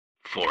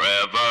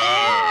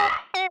Forever.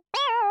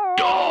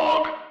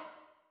 Dog.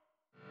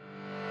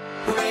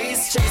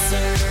 Race Chaser.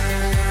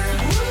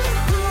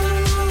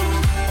 Woo-hoo.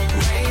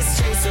 Race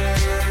Chaser.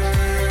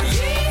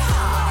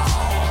 Yeehaw.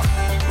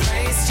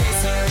 Race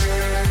Chaser.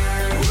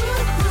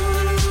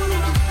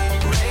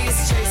 Woo-hoo.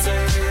 Race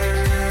Chaser.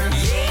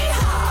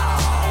 Yeehaw.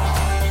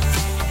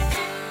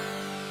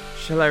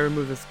 Shall I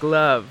remove this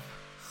glove?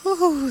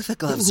 Ooh, the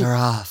gloves are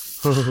off.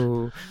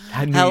 Ooh,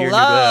 I knew you were gonna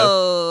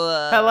Hello.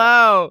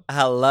 Hello.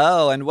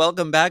 Hello, and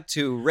welcome back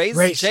to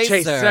Race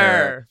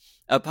Chaser,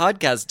 a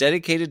podcast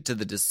dedicated to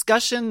the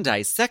discussion,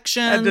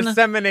 dissection, And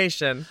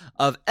dissemination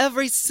of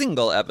every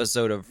single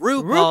episode of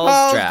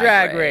RuPaul's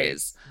Drag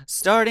Race,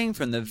 starting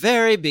from the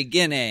very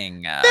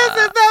beginning. This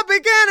is the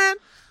beginning.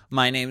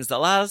 My name's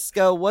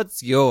Alaska.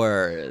 What's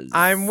yours?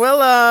 I'm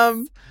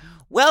Willem.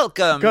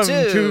 Welcome Come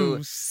to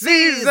to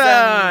season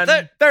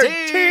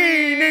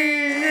 13.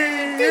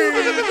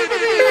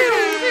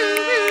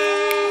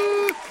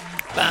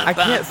 I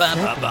can't say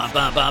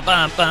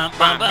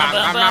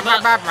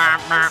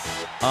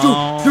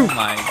Oh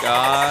my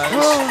gosh.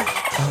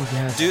 Oh,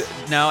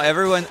 yes. Now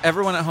everyone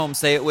at home,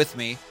 say it with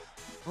me.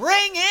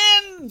 Ring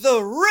in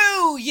the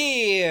Rue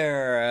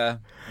Year.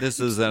 This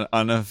is an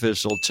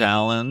unofficial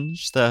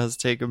challenge that has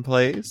taken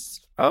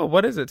place. Oh,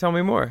 what is it? Tell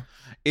me more.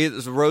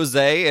 It's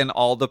Rosé in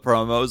all the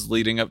promos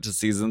leading up to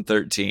season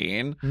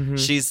 13. Mm-hmm.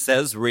 She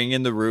says ring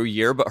in the Rue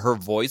Year, but her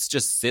voice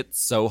just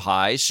sits so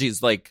high.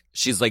 She's like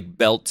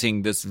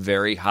belting this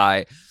very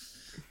high.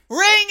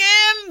 Ring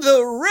in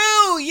the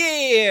Rue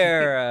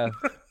Year.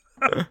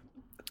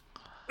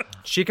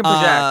 She can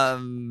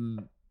project.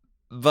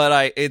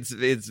 But it's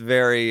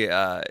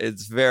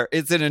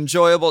an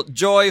enjoyable,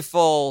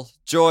 joyful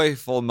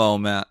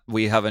moment.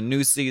 We have a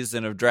new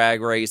season of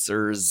Drag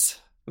Racers.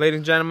 Ladies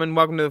and gentlemen,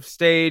 welcome to the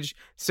stage.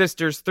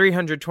 Sisters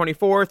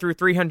 324 through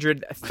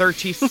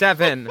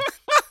 337.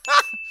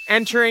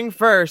 Entering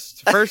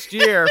first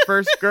year,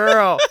 first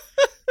girl.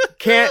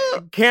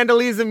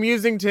 Candelisa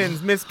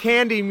Musingtons, Miss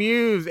Candy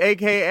Muse,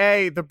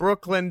 a.k.a. the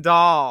Brooklyn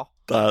Doll.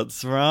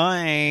 That's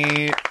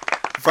right.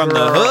 From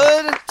Girl. the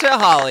hood to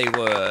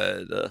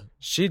Hollywood.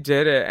 She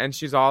did it, and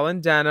she's all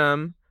in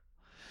denim.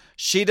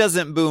 She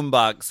doesn't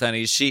boombox,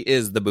 honey. She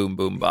is the boom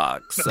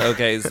box.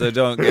 Okay, so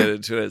don't get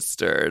it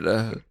twisted.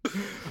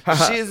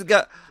 She's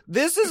got...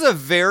 This is a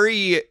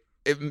very...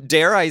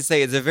 Dare I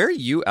say, it's a very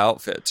you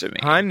outfit to me.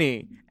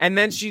 Honey. And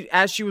then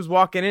as she was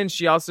walking in,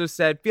 she also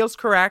said, feels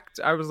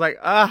correct. I was like,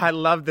 I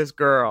love this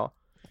girl.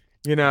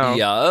 You know?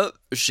 Yeah,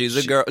 she's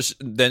a girl.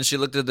 Then she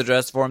looked at the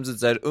dress forms and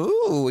said,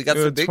 ooh, we got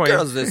some big 20.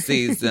 girls this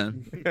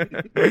season.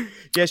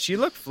 Yeah, she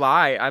looked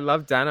fly. I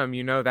love denim,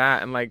 you know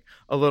that. And like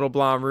a little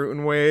blonde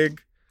rootin'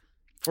 wig.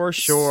 For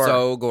sure.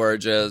 So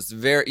gorgeous.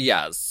 Very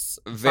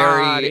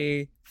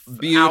Body,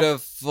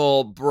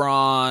 beautiful,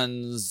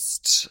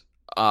 bronzed.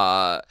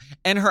 And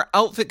her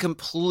outfit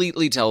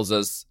completely tells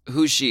us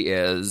who she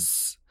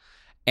is.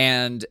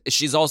 And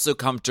she's also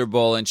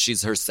comfortable and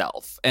she's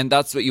herself. And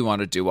that's what you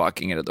want to do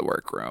walking into the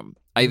workroom.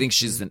 I think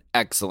she's an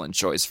excellent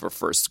choice for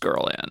first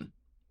girl in.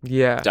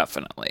 Yeah.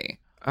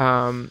 Definitely.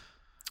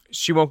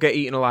 She won't get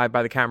eaten alive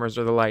by the cameras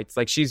or the lights.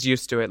 Like, she's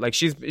used to it. Like,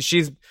 she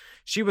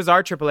was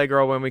our AAA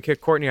girl when we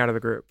kicked Courtney out of the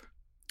group.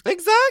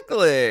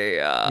 Exactly.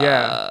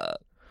 Yeah.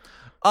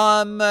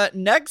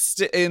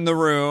 Next in the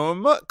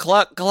room,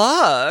 Cluck.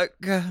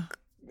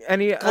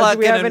 Any Clucking do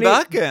we have and any?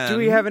 bucking. Do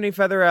we have any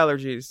feather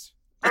allergies?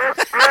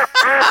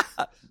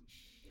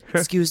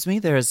 Excuse me,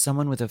 there is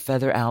someone with a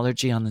feather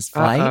allergy on this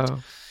flight.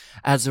 Uh-oh.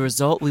 As a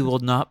result, we will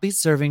not be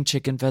serving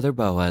chicken feather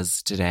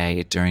boas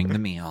today during the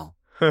meal.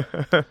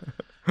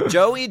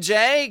 Joey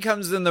J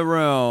comes in the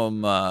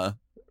room.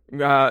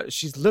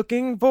 She's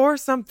looking for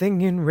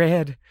something in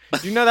red.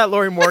 Do you know that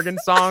Lori Morgan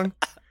song?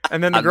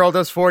 And then the girl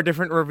does 4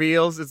 different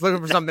reveals. It's looking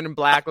for something in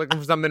black, looking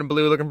for something in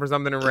blue, looking for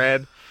something in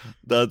red.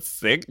 That's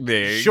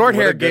sickening. Short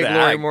hair gig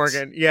Lori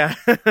Morgan. Yeah.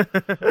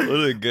 What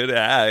a good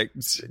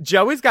act.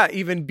 Joey's got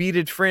even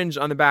beaded fringe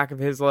on the back of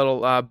his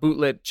little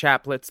bootlet,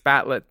 chaplet,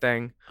 spatlet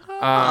thing. So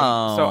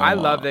I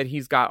love that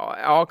he's got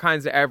all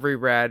kinds of every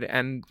red.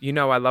 And, you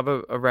know, I love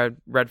a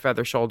red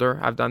feather shoulder.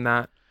 I've done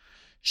that.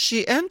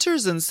 She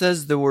enters and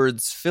says the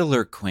words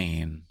filler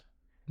queen.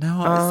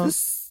 Now,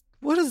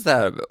 what is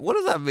that? What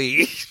does that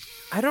mean?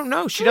 I don't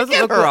know. She doesn't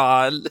Get look her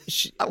like...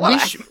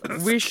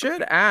 on. We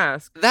should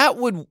ask. That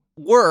would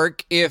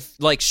work if,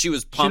 like, she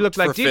was pumped She looked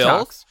like for Detox.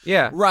 filth.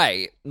 Yeah.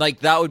 Right. Like,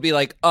 that would be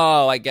like,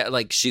 oh, I get,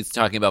 like, she's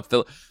talking about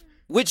filler.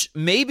 Which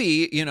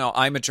maybe, you know,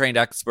 I'm a trained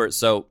expert,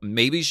 so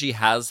maybe she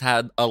has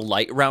had a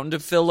light round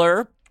of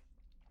filler.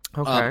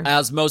 Okay.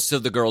 As most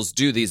of the girls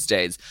do these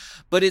days.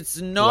 But it's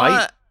not...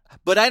 Light?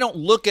 But I don't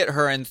look at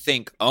her and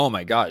think, oh,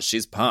 my gosh,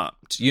 she's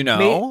pumped, you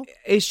know?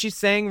 Is she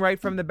saying right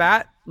from the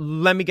bat,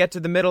 let me get to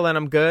the middle and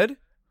I'm good?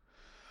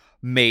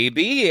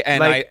 Maybe.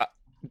 And like,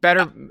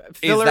 better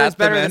filler is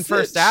better than message?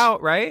 first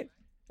out, right?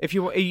 If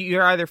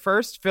you're either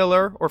first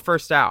filler or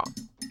first out.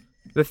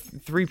 The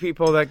 3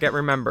 people that get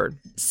remembered.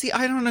 See,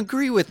 I don't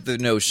agree with the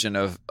notion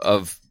of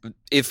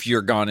if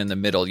you're gone in the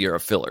middle, you're a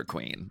filler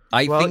queen.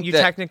 I think you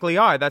that, technically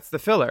are. That's the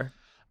filler.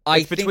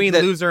 It's between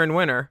that loser and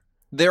winner.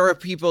 there are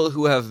people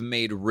who have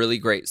made really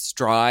great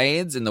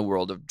strides in the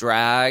world of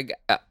drag,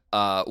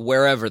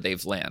 wherever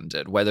they've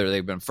landed, whether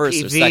they've been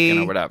first or PV. second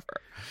or whatever.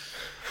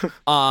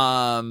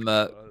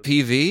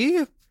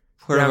 PV?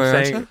 Puerto Yeah, I'm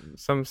Vallarta?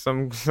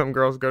 saying some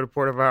girls go to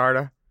Puerto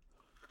Vallarta.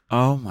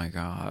 Oh my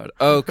God.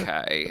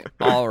 Okay.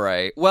 All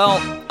right.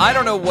 Well, I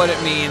don't know what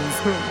it means.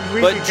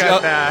 We But can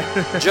cut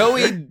that.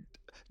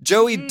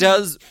 Joey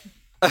does.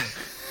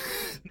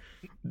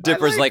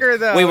 Dipper's I like like, her,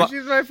 though. we want.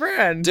 She's my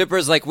friend.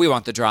 Dipper's like, we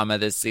want the drama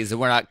this season.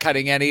 We're not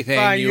cutting anything.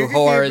 Fine, you can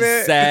whores keep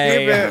it.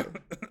 say.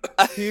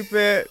 Keep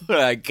it. We're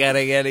not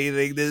cutting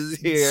anything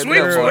this year. Sweep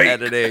No more week.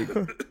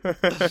 editing.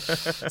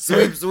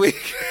 Sweeps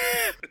week.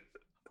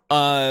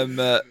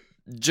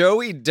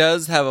 Joey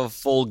does have a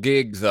full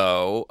gig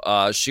though.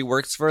 She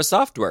works for a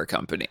software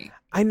company.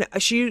 I know,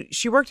 she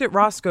worked at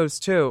Roscoe's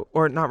too,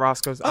 or not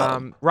Roscoe's.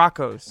 Oh.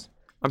 Rocco's.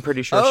 I'm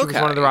pretty sure she was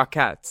one of the Okay.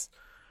 Rockettes.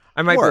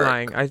 I might Work. be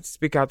lying. I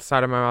speak out the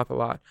side of my mouth a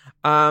lot.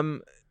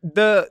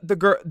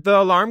 The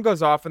alarm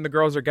goes off and the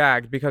girls are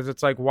gagged because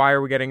it's like, why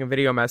are we getting a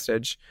video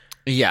message?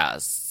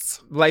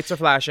 Yes. Lights are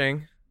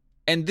flashing.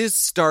 And this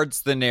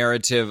starts the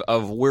narrative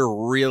of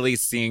we're really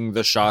seeing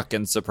the shock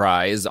and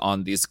surprise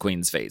on these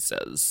queens'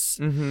 faces.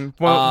 Mm-hmm.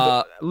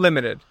 Well,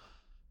 limited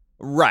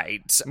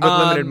Right. with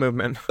limited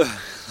movement.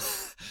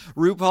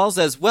 RuPaul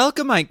says,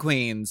 "Welcome, my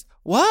queens.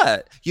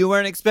 What? You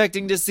weren't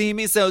expecting to see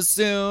me so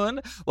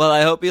soon? Well,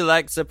 I hope you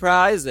like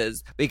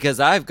surprises, because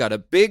I've got a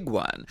big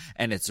one,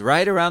 and it's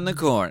right around the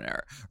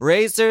corner.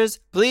 Racers,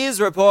 please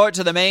report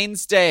to the main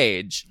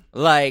stage.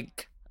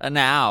 Like,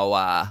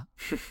 now."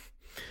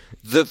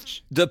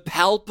 The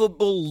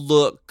palpable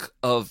look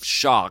of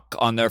shock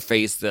on their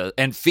face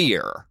and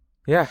fear.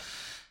 Yeah.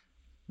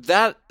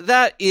 That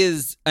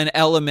is an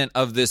element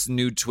of this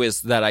new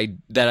twist that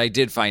I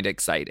did find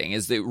exciting.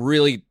 Is that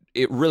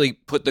it really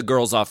put the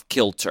girls off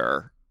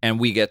kilter, and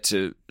we get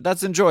to,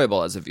 that's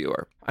enjoyable as a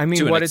viewer. I mean,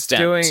 to an what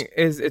extent. it's doing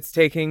is it's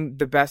taking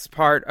the best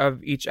part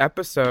of each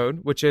episode,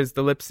 which is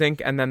the lip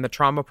sync and then the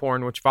trauma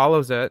porn, which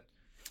follows it,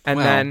 and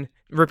Well. then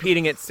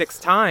repeating it 6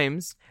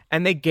 times.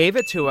 And they gave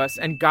it to us,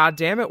 and God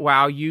damn it,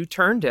 wow, you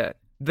turned it.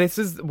 This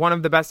is one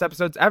of the best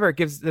episodes ever. It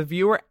gives the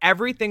viewer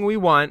everything we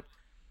want.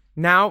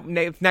 Now,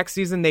 if next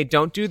season they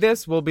don't do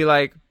this, we'll be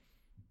like,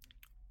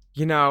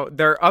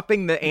 they're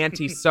upping the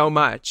ante so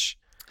much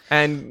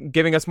and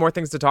giving us more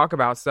things to talk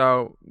about.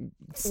 So,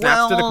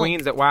 snaps to the Well-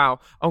 queens at wow.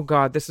 Oh,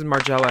 God, this is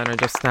Margella, and I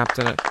just snapped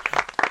in it.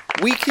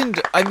 We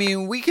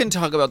can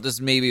talk about this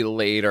maybe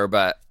later,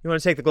 but You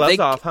want to take the gloves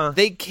off, huh?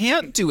 They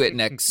can't do it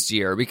next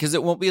year because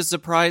it won't be a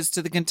surprise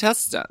to the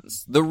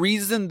contestants. The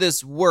reason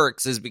this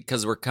works is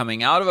because we're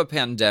coming out of a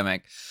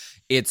pandemic.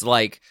 It's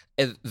like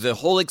the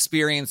whole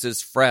experience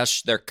is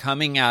fresh. They're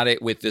coming at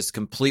it with this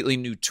completely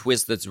new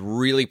twist that's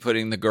really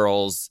putting the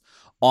girls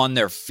on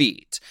their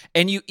feet.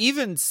 And you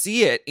even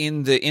see it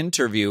in the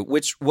interview,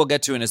 which we'll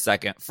get to in a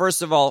second.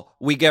 First of all,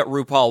 we get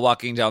RuPaul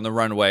walking down the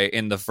runway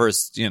in the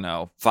first,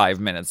 5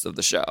 minutes of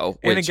the show.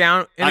 in a which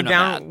gown, I'm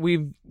not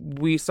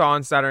we saw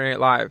on Saturday Night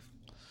Live.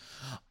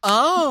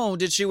 Oh,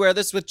 did she wear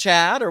this with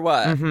Chad or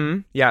what? Mm-hmm.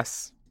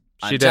 Yes,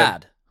 she I'm did.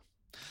 Chad.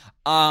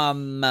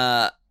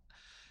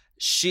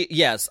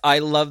 Yes, I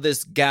love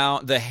this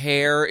gown. The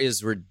hair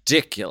is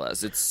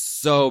ridiculous. It's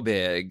so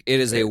big. It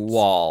is a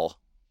wall.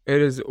 It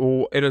is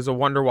a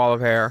wonder wall of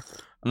hair.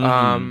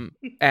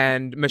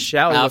 And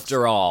Michelle.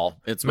 After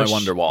all, it's my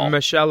wonder wall.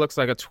 Michelle looks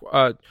like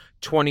a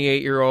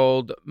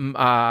 28-year-old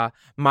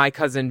my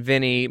cousin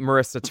Vinny,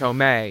 Marissa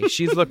Tomei.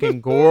 She's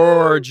looking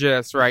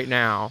gorgeous right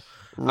now.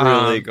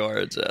 Really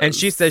gorgeous. And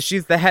she says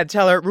she's the head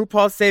teller at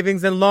RuPaul's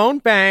Savings and Loan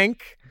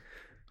Bank.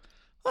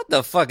 What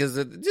the fuck is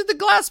it? Did the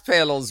glass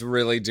panels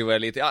really do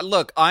anything?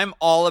 Look, I'm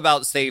all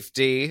about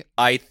safety.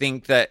 I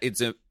think that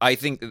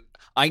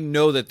I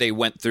know that they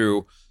went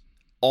through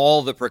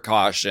all the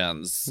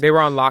precautions. They were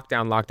on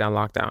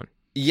lockdown.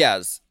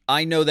 Yes,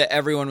 I know that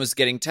everyone was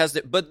getting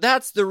tested, but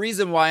that's the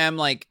reason why I'm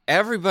like,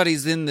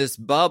 everybody's in this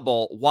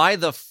bubble. Why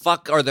the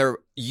fuck are there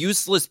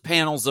useless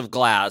panels of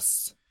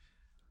glass?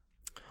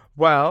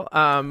 Well,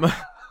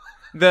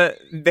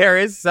 there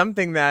is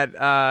something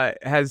that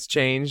has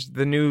changed.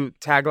 The new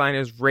tagline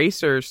is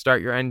 "Racers,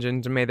 start your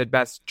engines, and may the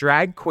best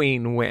drag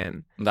queen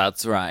win."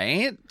 That's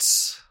right.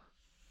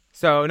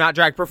 So, not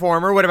drag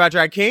performer. What about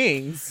drag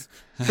kings?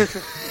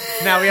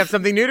 Now we have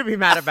something new to be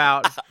mad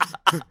about.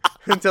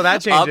 Until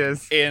that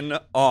changes. Up in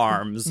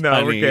arms. No,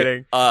 honey. we're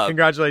kidding.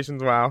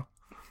 Congratulations, wow.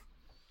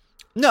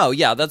 No,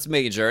 yeah, that's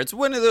major. It's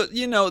one of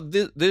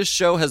the, this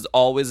show has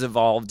always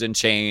evolved and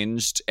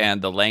changed,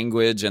 and the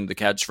language and the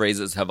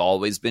catchphrases have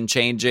always been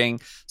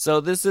changing. So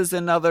this is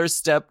another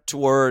step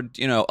toward,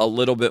 a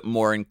little bit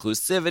more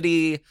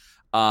inclusivity,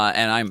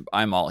 and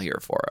I'm all here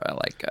for it. I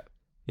like it.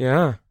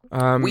 Yeah.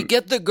 We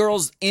get the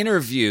girls'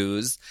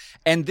 interviews,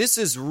 and this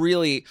is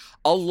really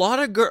a lot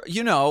of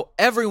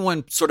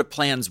everyone sort of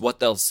plans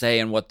what they'll say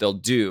and what they'll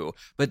do.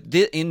 But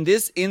in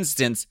this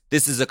instance,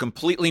 this is a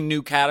completely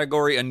new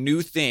category, a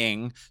new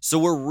thing. So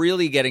we're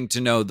really getting to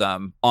know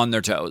them on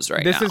their toes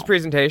right now. This is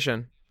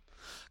presentation.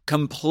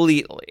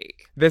 completely.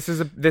 She's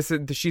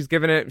just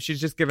given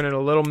it a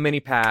little mini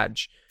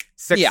page,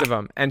 6 of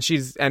them, and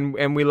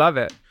and we love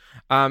it.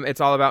 It's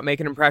all about make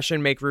an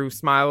impression, make Rue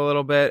smile a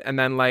little bit, and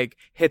then like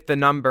hit the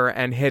number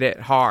and hit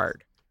it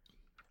hard.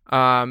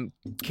 Who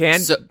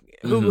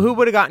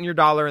would have gotten your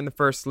 $1 in the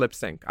first lip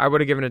sync? I would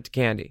have given it to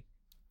Candy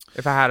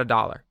if I had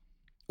 $1.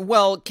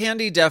 Well,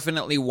 Candy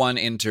definitely won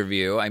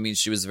interview. I mean,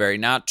 she was very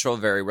natural,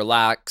 very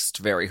relaxed,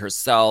 very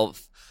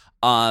herself.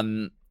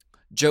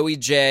 Joey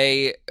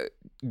J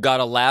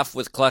got a laugh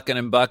with clucking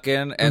and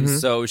bucking, and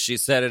so she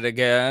said it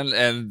again,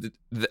 and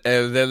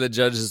then the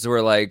judges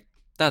were like,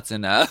 "That's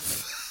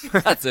enough."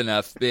 That's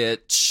enough,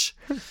 bitch.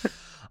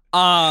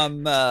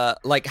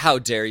 Like, how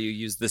dare you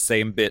use the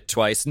same bit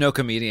twice? No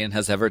comedian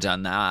has ever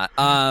done that.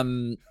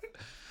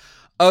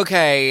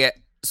 Okay,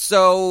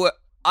 so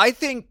I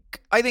think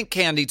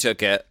Candy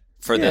took it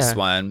for this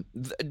one.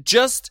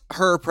 Just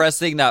her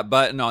pressing that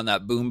button on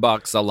that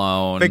boombox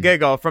alone. The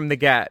giggle from the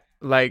get,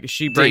 like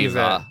she brings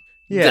Diva.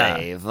 it. Yeah,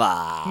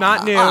 Diva.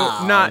 not new,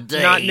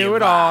 not new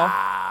at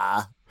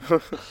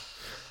all.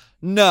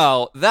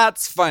 No,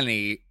 that's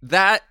funny.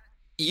 That's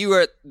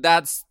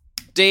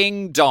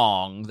ding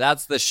dong.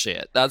 That's the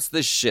shit. That's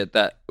the shit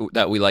that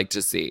we like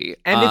to see.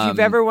 And if you've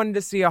ever wanted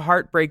to see a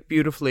heartbreak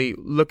beautifully,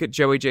 look at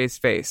Joey J's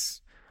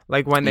face.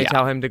 Like when they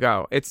tell him to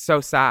go. It's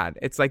so sad.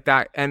 It's like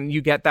that. And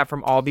you get that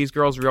from all these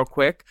girls real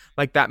quick.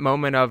 Like that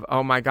moment of,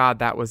 oh my God,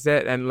 that was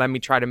it. And let me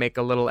try to make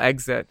a little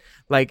exit.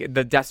 Like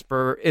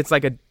it's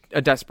like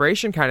a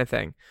desperation kind of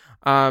thing.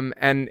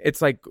 And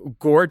it's like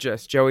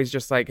gorgeous. Joey's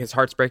just like, his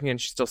heart's breaking and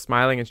she's still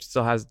smiling and she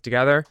still has it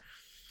together.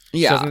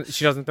 Yeah.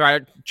 She doesn't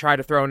try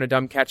to throw in a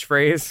dumb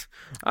catchphrase.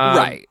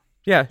 Right.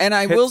 Yeah. And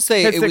I will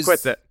say it was...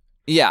 quits it.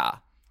 Yeah.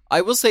 I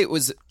will say it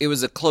was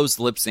a close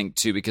lip sync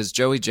too, because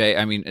Joey J,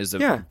 I mean, is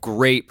a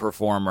great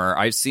performer.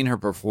 I've seen her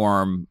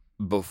perform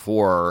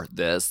before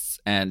this,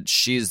 and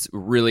she's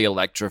really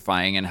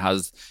electrifying and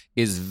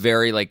is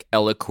very like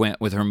eloquent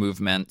with her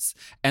movements.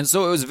 And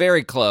so it was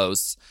very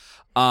close.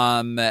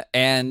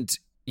 And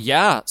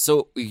yeah,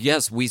 so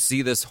yes, we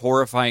see this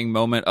horrifying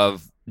moment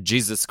of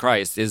Jesus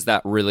Christ, is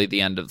that really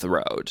the end of the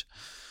road?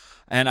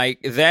 And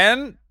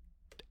then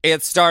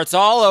it starts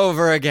all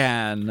over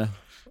again.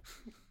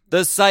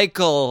 The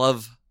cycle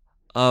of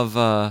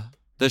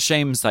the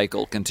shame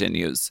cycle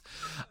continues.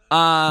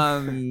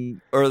 Or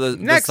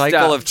the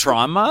cycle of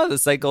trauma, the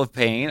cycle of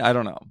pain. I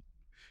don't know.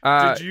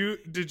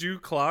 Did you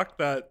clock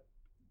that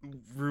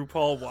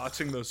RuPaul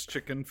watching those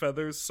chicken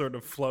feathers sort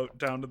of float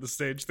down to the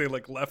stage? They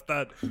like left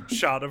that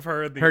shot of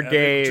her, her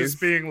gaze,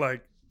 just being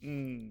like,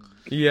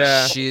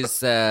 yeah. She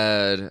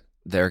said,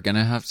 they're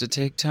gonna have to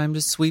take time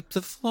to sweep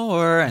the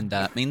floor, and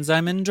that means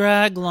I'm in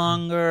drag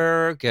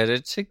longer. Get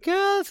it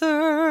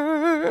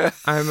together.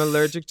 I'm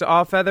allergic to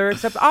all feather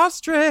except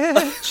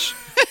ostrich.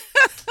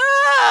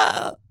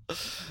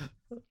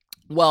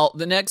 Well,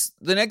 the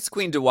next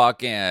queen to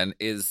walk in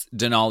is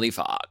Denali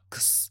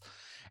Fox,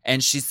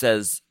 and she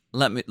says,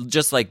 "Let me,"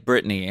 just like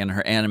Britney in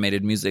her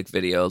animated music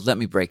video, "Let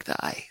me break the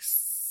ice."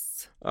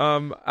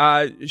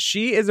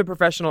 She is a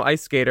professional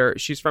ice skater.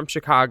 She's from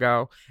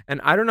Chicago,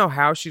 and I don't know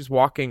how she's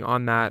walking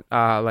on that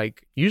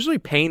like usually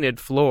painted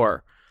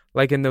floor,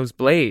 like in those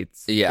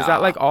blades. Yeah, is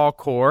that like all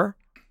core?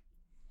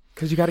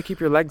 Because you got to keep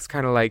your legs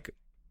kind of like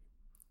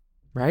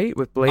right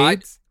with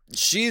blades.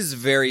 She's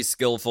very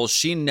skillful.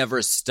 She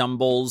never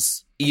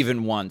stumbles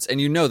even once,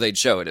 and you know they'd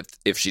show it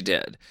if she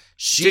did.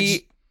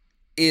 She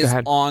is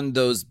on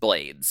those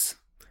blades.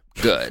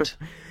 Good.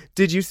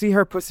 Did you see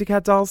her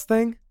Pussycat Dolls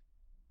thing?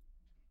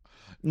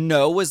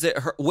 No, was it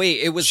her? Wait,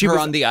 it was her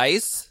on the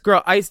ice?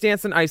 Girl, ice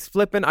dancing, ice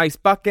flipping, ice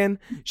bucking.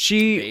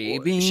 She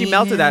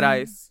melted that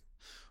ice.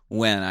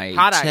 When I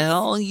Hot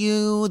tell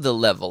you the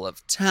level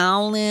of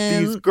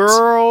talent. These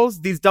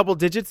girls, these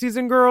double-digit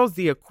season girls,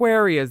 the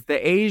Aquarias,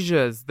 the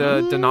Asias,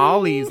 the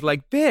Denalis,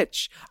 like,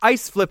 bitch.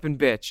 Ice flipping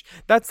bitch.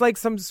 That's like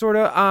some sort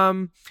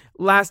of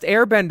Last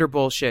Airbender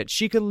bullshit.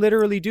 She could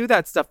literally do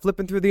that stuff,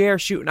 flipping through the air,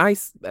 shooting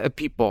ice at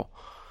people.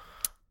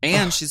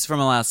 And she's from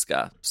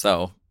Alaska,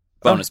 so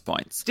bonus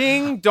points.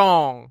 Ding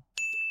dong.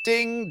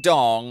 Ding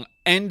dong.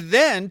 And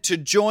then to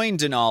join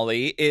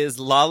Denali is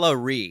Lala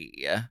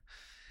Ree.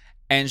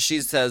 And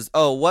she says,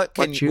 what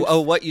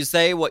you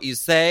say,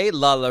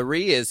 Lala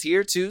Ree is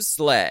here to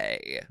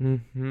slay.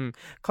 Mm-hmm.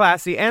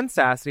 Classy and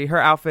sassy.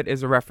 Her outfit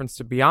is a reference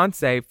to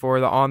Beyonce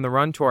for the On the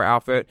Run tour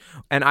outfit.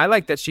 And I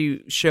like that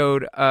she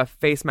showed a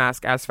face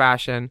mask as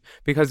fashion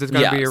because it's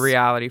going to be a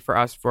reality for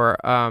us for,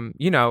 a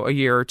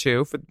year or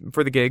two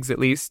for the gigs at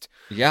least.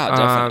 Yeah,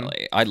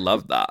 definitely. I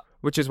love that.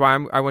 Which is why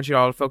I want you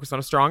all to focus on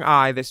a strong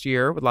eye this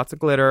year with lots of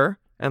glitter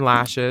and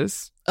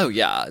lashes. Oh,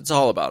 yeah. It's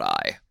all about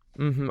eye.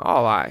 Mm-hmm.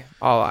 All eye.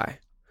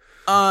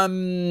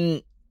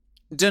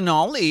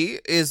 Denali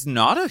is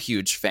not a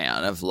huge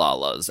fan of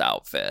Lala's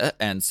outfit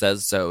and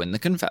says so in the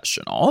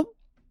confessional.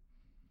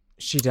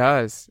 She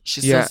does.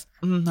 She says,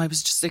 I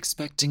was just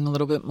expecting a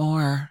little bit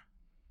more.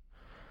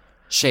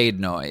 Shade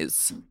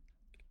noise.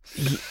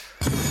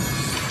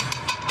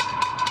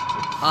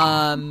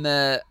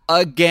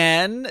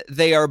 Again,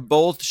 they are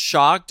both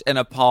shocked and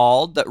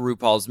appalled that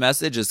RuPaul's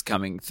message is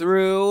coming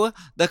through.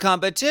 The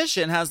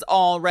competition has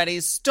already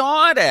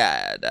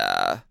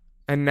started.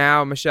 And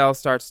now Michelle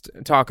starts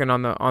talking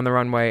on the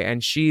runway,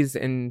 and she's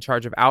in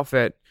charge of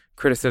outfit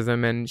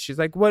criticism, and she's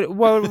like, "What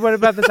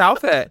about this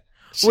outfit?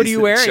 What are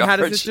you wearing? How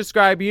does this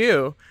describe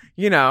you?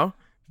 You know,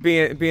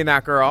 being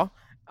that girl."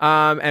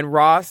 And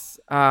Ross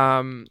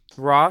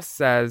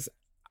says,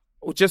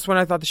 "Just when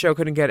I thought the show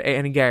couldn't get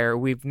any gayer,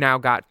 we've now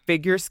got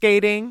figure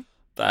skating."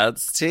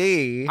 That's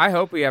tea. I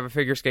hope we have a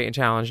figure skating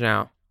challenge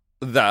now.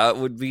 That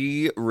would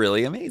be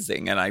really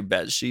amazing, and I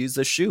bet she's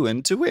a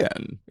shoo-in to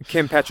win.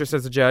 Kim Petras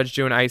as a judge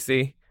doing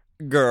icy.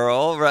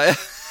 Girl, right?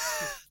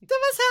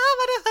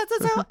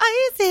 so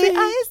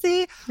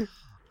icy.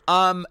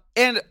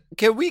 And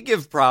can we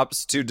give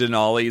props to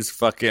Denali's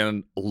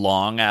fucking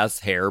long-ass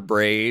hair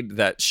braid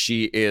that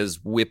she is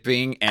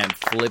whipping and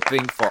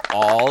flipping for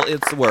all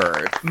it's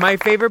worth? My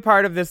favorite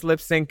part of this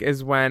lip sync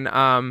is when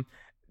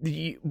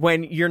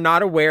you're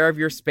not aware of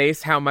your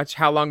space, how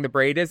long the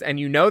braid is, and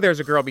you know there's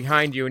a girl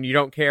behind you and you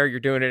don't care, you're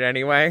doing it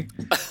anyway.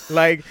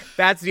 Like,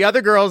 that's the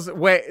other girl's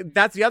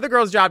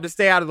job, to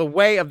stay out of the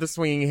way of the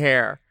swinging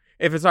hair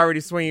if it's already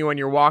swinging when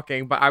you're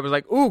walking. But I was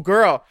like, ooh,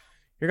 girl,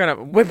 you're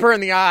gonna whip her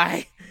in the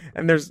eye.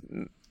 And there's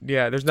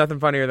nothing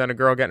funnier than a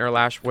girl getting her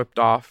lash whipped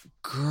off.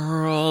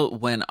 Girl,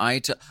 when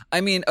I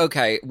mean,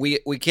 okay, we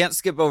can't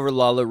skip over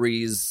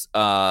LaLaurie's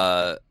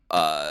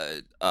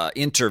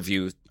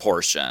interview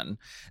portion.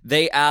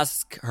 They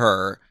ask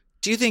her,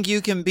 "Do you think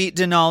you can beat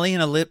Denali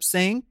in a lip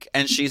sync?"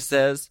 And she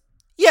says,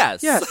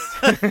 yes.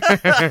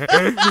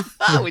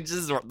 Which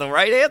is the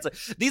right answer.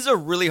 These are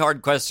really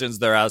hard questions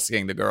they're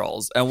asking the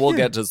girls, and we'll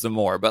get to some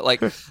more. But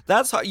like,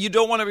 that's how you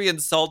don't want to be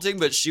insulting,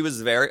 but she was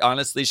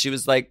she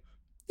was like,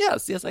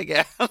 yes, I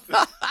can.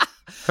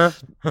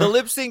 The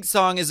lip sync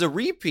song is a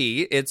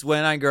repeat. It's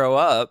When I Grow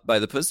Up by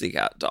the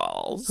Pussycat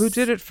Dolls. Who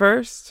did it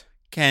first?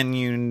 Can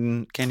you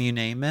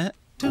name it?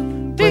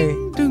 Ding,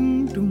 ding,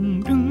 ding,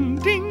 ding, ding,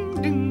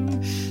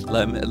 ding.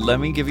 Let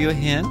me give you a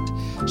hint.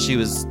 She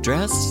was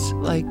dressed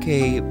like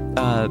a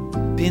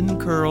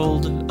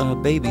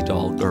pin-curled baby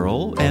doll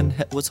girl and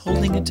was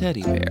holding a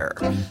teddy bear.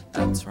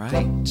 That's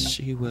right.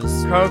 She was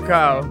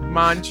Coco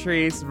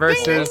Montrese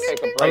versus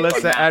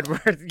Alyssa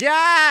Edwards.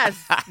 Yes.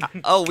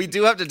 Oh, we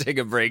do have to take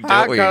a break,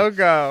 Hot don't we?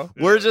 Coco.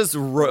 We're just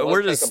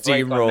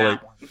steamrolling.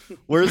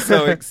 We're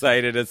so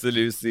excited it's a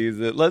new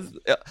season.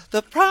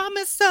 The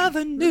promise of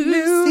a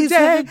new season.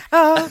 Day.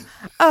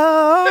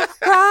 Oh,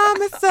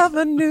 promise of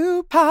a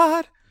new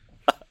pod.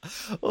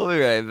 We'll be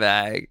right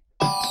back.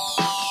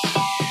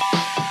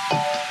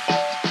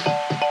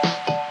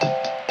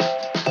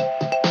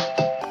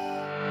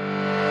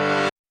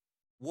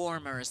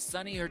 Warmer,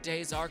 sunnier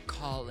days are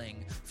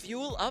calling.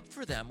 Fuel up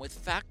for them with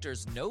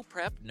Factor's no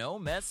prep, no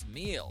mess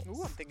meals.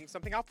 Ooh, I'm thinking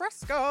something al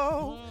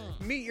fresco.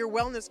 Meet your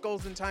wellness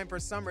goals in time for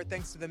summer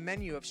thanks to the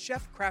menu of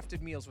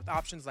chef-crafted meals with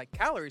options like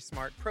Calorie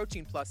Smart,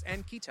 Protein Plus,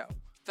 and Keto.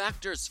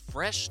 Factor's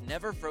fresh,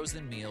 never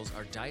frozen meals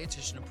are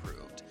dietitian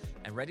approved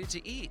and ready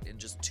to eat in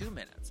just 2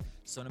 minutes.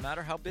 So no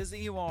matter how busy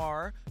you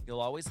are, you'll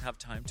always have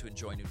time to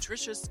enjoy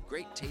nutritious,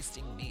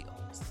 great-tasting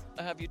meals.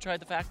 Have you tried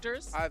the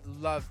Factors? I've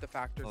loved the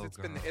Factors. Oh, It's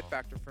been the girl. it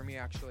factor for me,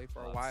 actually,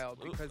 for a while,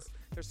 because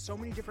there's so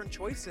many different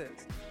choices.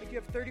 Like, you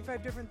have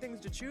 35 different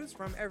things to choose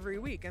from every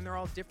week, and they're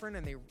all different,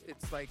 and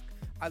it's like,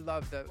 I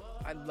love the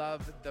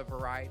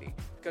variety,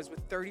 because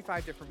with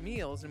 35 different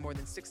meals and more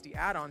than 60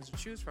 add-ons to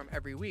choose from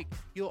every week,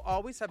 you'll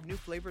always have new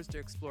flavors to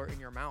explore in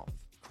your mouth.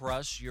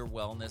 Crush your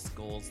wellness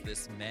goals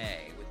this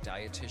May with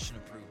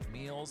dietitian-approved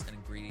meals and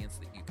ingredients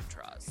that you can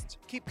trust.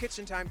 Keep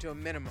kitchen time to a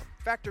minimum.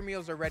 Factor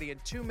meals are ready in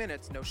 2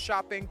 minutes. No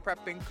shopping,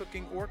 prepping,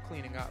 cooking, or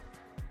cleaning up.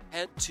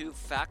 Head to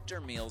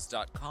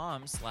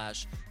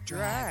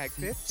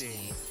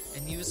factormeals.com/drag50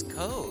 and use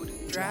code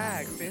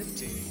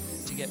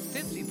DRAG50 to get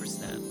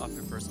 50% off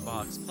your first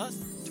box plus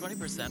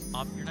 20%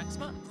 off your next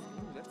month.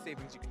 Ooh, that's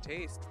savings you can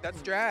taste.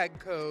 That's drag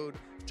code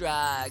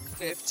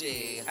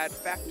Drag50 at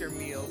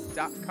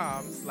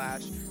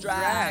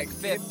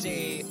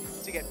factormeals.com/drag50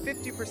 to get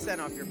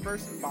 50% off your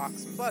first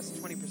box plus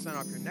 20%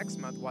 off your next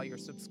month while your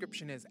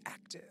subscription is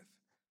active.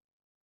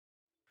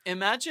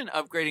 Imagine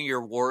upgrading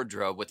your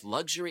wardrobe with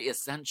luxury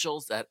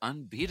essentials at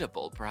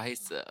unbeatable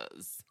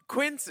prices.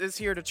 Quince is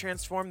here to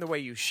transform the way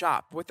you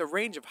shop with a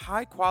range of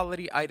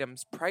high-quality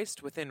items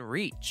priced within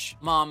reach.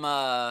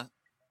 Mama,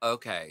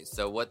 okay,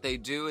 so what they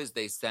do is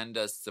they send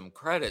us some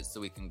credits so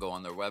we can go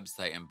on their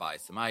website and buy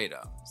some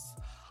items.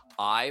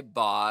 I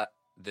bought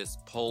this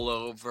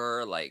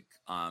pullover,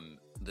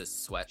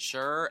 this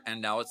sweatshirt,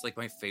 and now it's like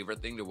my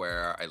favorite thing to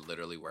wear. I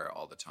literally wear it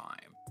all the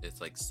time.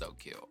 It's like so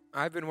cute.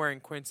 I've been wearing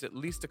Quince at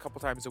least a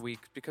couple times a week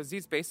because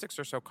these basics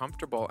are so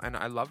comfortable and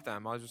I love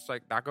them. I was just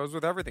like, that goes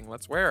with everything.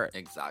 Let's wear it.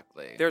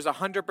 Exactly. There's a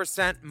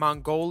 100%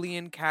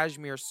 Mongolian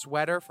cashmere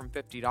sweater from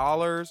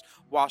 $50,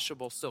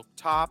 washable silk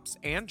tops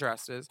and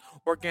dresses,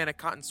 organic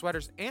cotton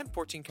sweaters, and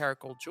 14-karat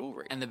gold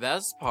jewelry. And the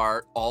best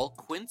part, all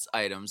Quince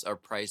items are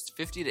priced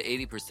 50 to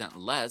 80%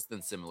 less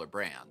than similar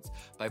brands.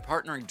 By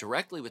partnering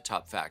directly with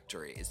top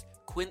factories,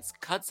 Quince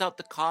cuts out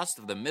the cost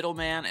of the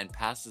middleman and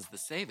passes the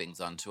savings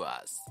on to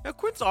us. Now,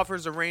 Quince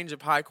offers a range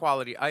of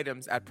high-quality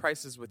items at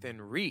prices within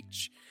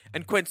reach.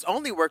 And Quince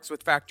only works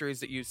with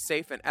factories that use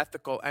safe and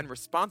ethical and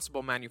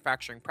responsible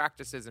manufacturing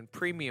practices in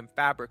premium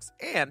fabrics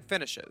and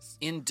finishes.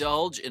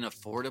 Indulge in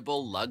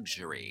affordable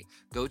luxury.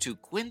 Go to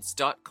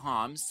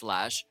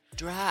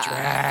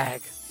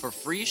quince.com/drag for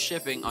free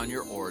shipping on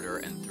your order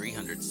and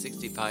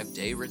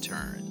 365-day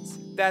returns.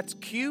 That's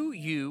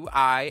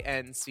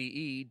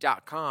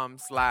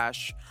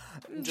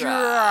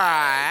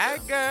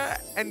QUINCE.com/drag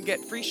and get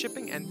free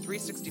shipping and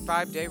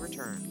 365-day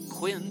returns.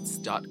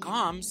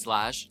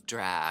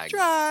 Quince.com/drag.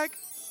 Drag.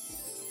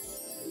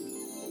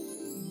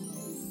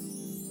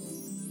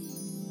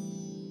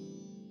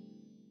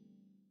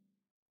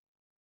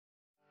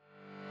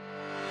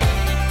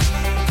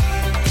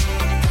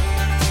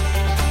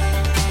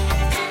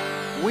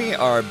 We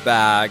are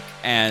back,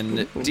 and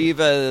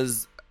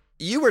Divas,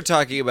 you were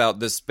talking about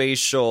the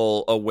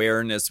spatial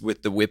awareness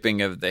with the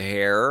whipping of the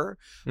hair,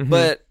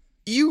 but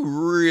you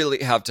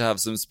really have to have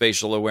some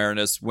spatial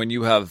awareness when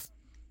you have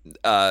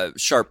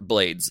sharp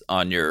blades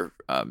on your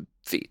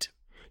feet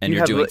and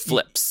you're doing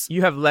flips.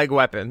 You have leg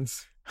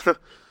weapons.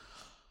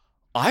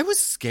 I was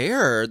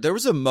scared. There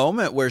was a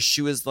moment where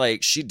she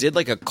did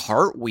like a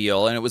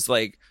cartwheel, and it was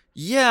like,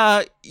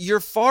 yeah, you're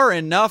far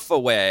enough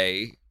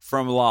away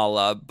from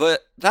Lala,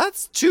 but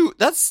that's too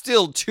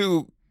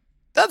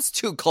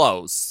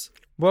close.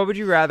 What would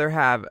you rather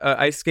have, an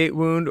ice skate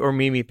wound or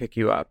Mimi pick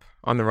you up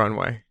on the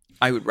runway?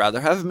 I would rather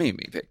have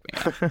Mimi pick me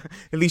up.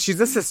 At least she's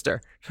a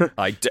sister.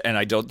 And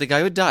I don't think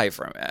I would die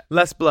from it.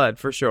 Less blood,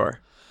 for sure.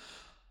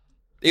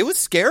 It was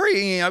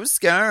scary. I was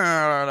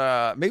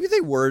scared. Maybe they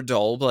were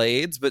dull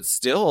blades, but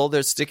still,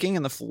 they're sticking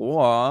in the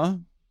floor.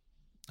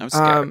 I was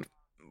scared.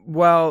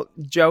 Well,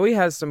 Joey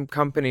has some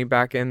company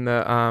back in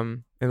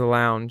the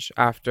lounge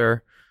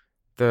after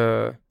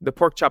the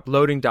pork chop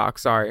loading dock.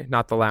 Sorry,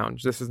 not the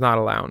lounge. This is not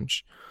a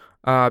lounge.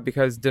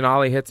 Because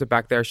Denali hits it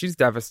back there. She's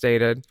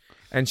devastated.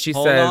 And she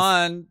Hold says,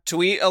 on,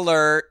 tweet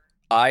alert.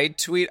 I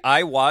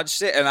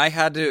watched it and I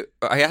had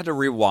to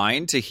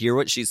rewind to hear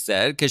what she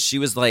said, because she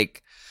was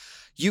like,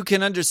 you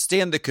can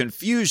understand the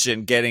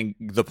confusion getting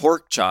the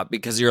pork chop,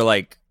 because you're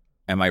like,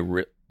 am I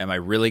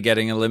really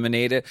getting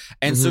eliminated?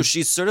 And so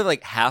she sort of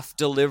like half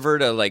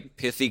delivered a like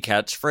pithy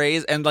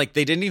catchphrase, and like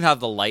they didn't even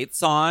have the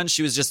lights on.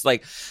 She was just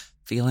like,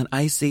 feeling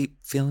icy,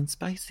 feeling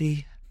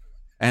spicy.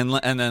 And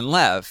then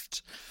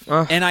left.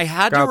 And I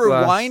had to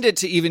rewind it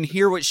to even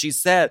hear what she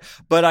said.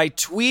 But I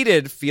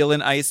tweeted,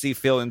 feeling icy,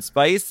 feeling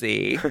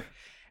spicy.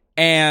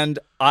 And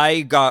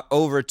I got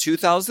over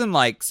 2,000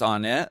 likes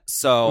on it.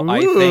 So I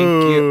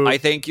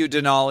thank you,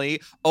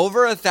 Denali.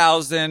 Over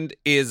 1,000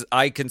 is,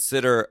 I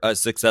consider, a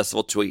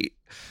successful tweet.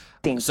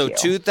 Thank so you.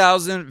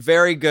 2,000,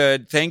 very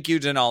good. Thank you,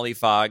 Denali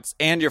Fox.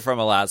 And you're from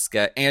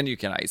Alaska, and you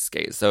can ice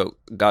skate. So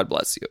God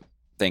bless you.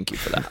 Thank you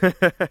for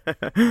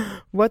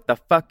that. what the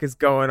fuck is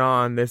going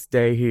on this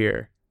day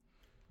here?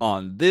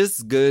 On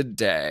this good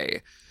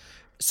day.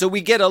 So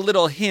we get a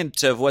little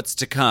hint of what's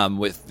to come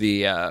with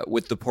the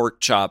pork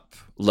chop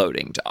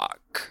loading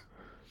dock.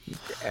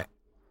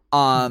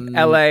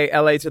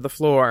 LA to the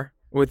floor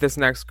with this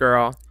next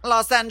girl.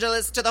 Los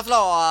Angeles to the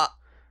floor.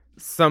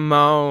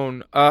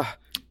 Simone.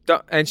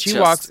 And she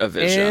Just walks a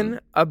vision. in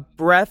a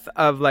breath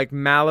of like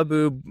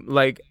Malibu,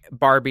 like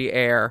Barbie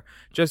air,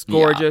 just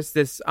gorgeous.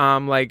 Yeah. This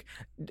like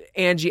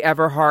Angie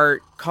Everhart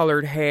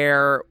colored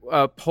hair,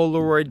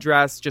 Polaroid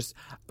dress, just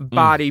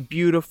body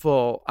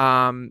beautiful,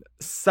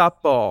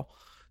 supple,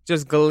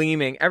 just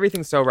gleaming.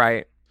 Everything's so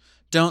right.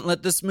 Don't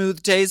let the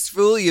smooth taste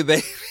fool you,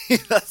 baby.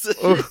 That's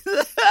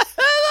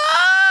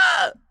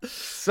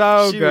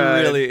so she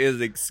good. really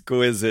is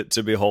exquisite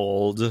to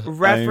behold.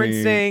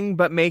 Referencing,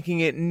 but making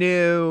it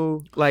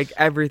new. Like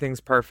everything's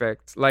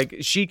perfect. Like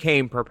she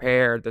came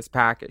prepared. This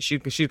package.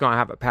 She's gonna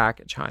have a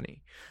package,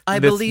 honey. I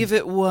believe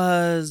it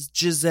was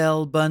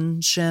Giselle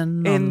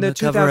Bundchen in on the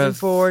cover of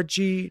 2004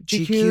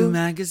 GQ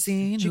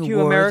magazine, who GQ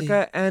wore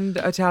America and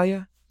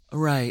Italia.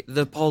 Right,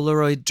 the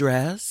Polaroid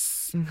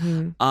dress.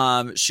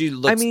 Mm-hmm. She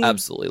looks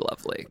absolutely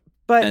lovely.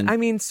 But I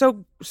mean,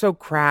 so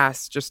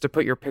crass just to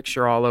put your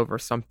picture all over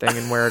something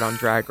and wear it on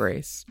Drag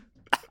Race.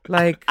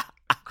 Like,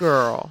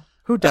 girl,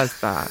 who does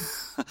that?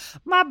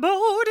 My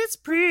boat is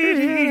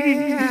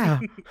pretty.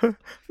 Yeah.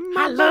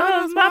 I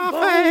love my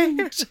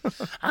boat.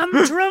 I'm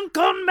drunk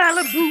on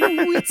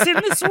Malibu. It's in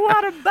this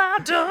water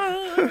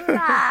bottle.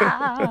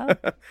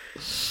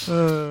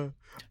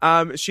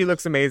 She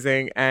looks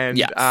amazing, and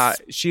yes.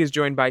 she is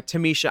joined by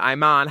Tamisha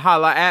Iman.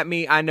 Holla at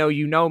me, I know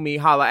you know me.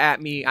 Holla at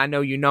me, I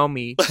know you know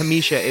me.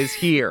 Tamisha is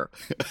here.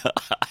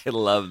 I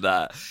love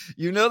that.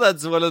 You know,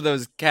 that's one of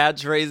those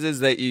catchphrases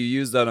that you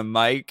use on a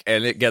mic,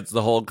 and it gets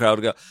the whole crowd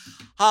to go,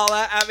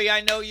 holla at me,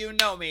 I know you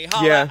know me.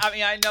 Holla at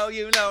me, I know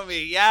you know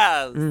me.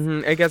 Yes.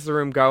 Mm-hmm. It gets the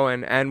room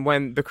going, and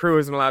when the crew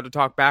isn't allowed to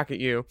talk back at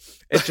you,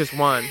 it's just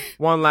one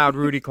loud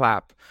Rudy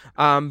clap.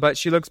 But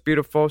she looks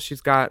beautiful. She's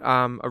got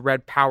a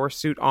red power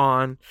suit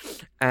on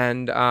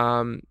and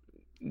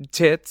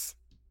tits.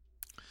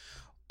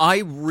 I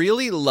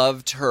really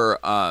loved her.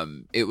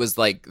 It was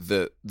like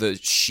the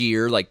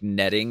sheer like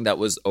netting that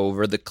was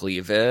over the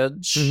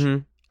cleavage.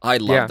 Mhm. I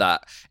love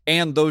that.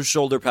 And those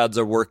shoulder pads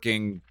are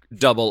working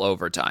double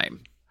overtime.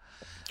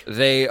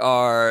 They're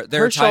Her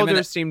time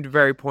shoulders seemed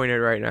very pointed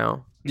right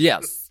now.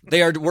 yes,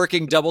 they are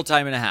working double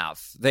time and a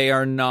half. They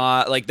are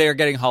not like they are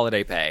getting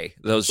holiday pay.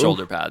 Those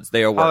shoulder pads,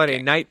 they are working.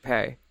 Holiday night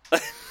pay.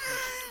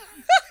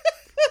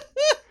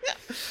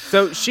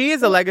 So she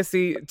is a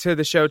legacy to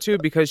the show too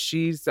because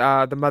she's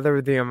the mother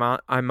of the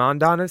Iman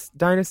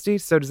dynasty.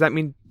 So does that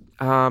mean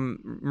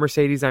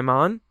Mercedes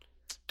Iman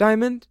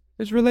Diamond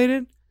is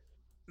related?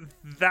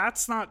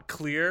 That's not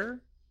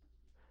clear.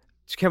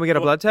 Can we get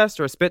a blood test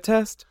or a spit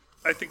test?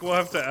 I think we'll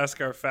have to ask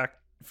our fact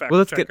Well,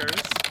 let's get-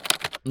 checkers.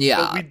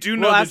 Yeah, But we do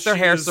know We'll that ask their she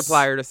hair is-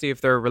 supplier to see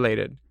if they're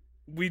related.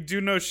 We do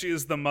know she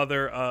is the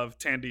mother of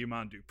Tandy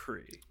Iman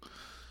Dupree.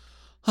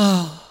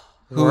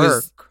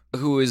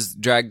 who is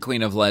drag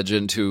queen of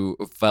legend who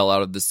fell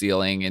out of the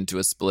ceiling into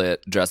a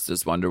split dressed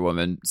as Wonder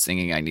Woman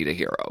singing I Need a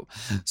Hero.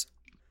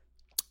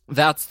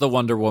 That's the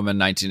Wonder Woman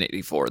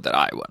 1984 that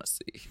I want to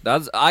see.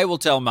 I will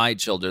tell my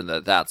children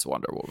that's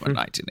Wonder Woman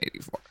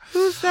 1984.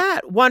 Who's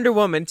that? Wonder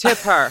Woman. Tip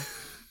her.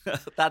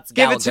 That's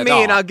Give Gal it to me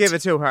Gadot. and I'll give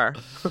it to her.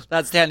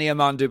 That's Tandy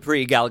Iman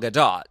Dupree, Gal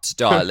Gadot,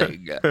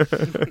 darling.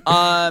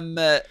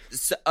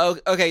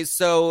 Okay,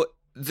 so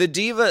the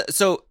divas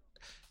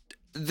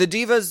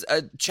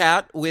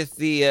chat with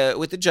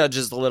the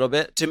judges a little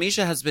bit.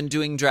 Tamisha has been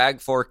doing drag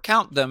for,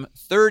 count them,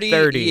 30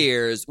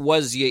 years.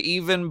 Was you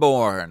even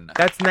born?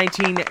 That's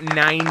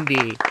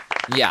 1990.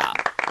 Yeah.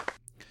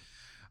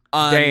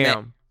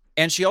 Damn.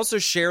 And she also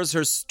shares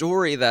her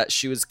story that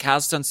she was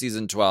cast on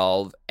season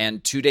 12,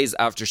 and 2 days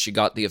after she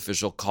got the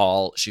official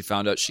call, she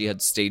found out she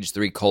had stage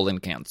 3 colon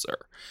cancer.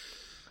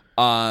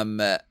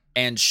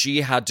 And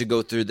she had to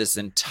go through this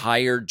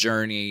entire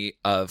journey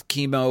of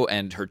chemo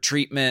and her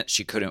treatment.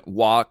 She couldn't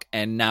walk.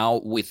 And now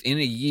within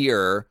a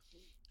year,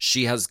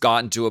 she has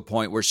gotten to a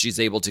point where she's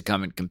able to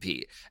come and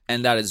compete.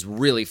 And that is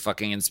really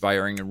fucking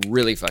inspiring and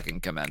really fucking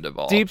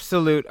commendable. Deep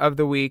salute of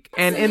the week.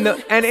 And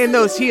in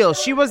those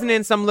heels, she wasn't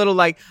in some little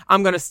like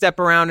I'm gonna step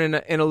around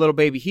in a little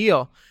baby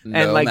heel and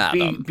No, like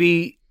madam.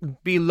 be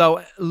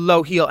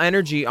low heel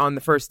energy on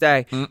the first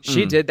day.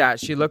 She did that.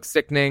 She looked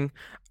sickening.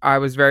 I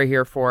was very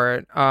here for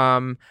it.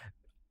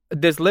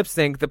 This lip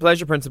sync, the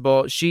Pleasure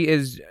Principle, she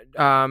is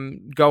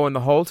going the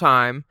whole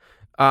time.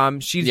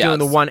 She's doing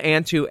the 1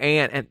 and 2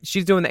 and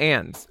she's doing the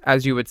ands,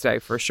 as you would say,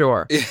 for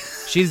sure.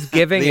 She's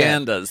giving the it.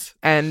 Andas.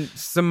 And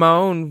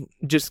Simone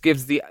just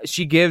gives the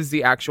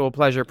actual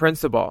Pleasure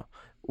Principle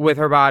with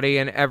her body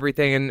and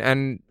everything,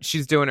 and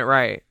she's doing it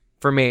right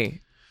for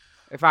me.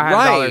 If I had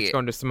a dollar, it's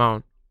going to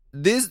Simone.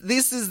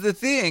 This is the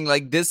thing.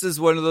 Like, this is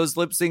one of those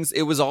lip syncs.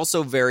 It was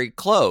also very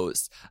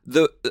close.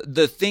 The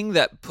thing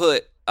that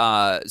put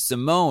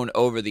Simone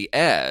over the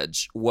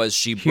edge was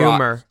she brought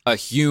Humor. a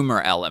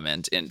humor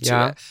element into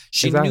Yeah, it.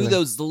 She exactly. knew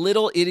those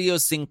little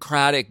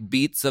idiosyncratic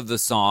beats of the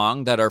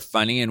song that are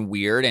funny and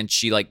weird, and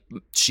she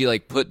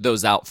put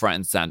those out front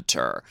and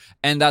center,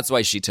 and that's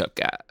why she took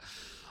it.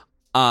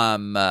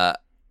 And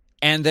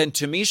then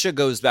Tamisha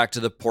goes back to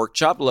the pork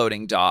chop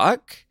loading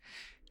dock.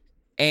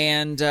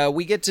 And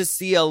we get to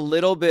see a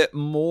little bit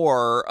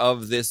more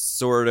of this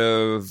sort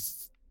of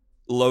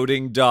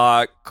loading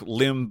dock,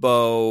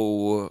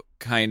 limbo,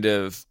 kind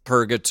of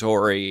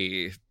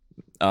purgatory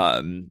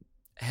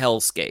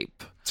hellscape.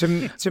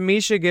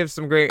 Tamisha gives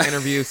some great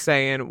interviews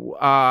saying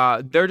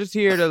they're just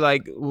here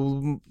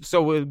to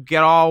so we'll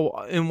get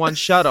all in one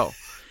shuttle.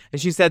 And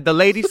she said, the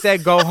lady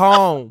said go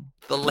home.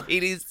 The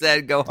lady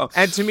said go home.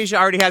 And Tamisha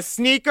already has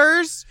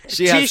sneakers,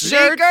 She has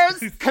t-shirts,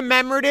 sneakers.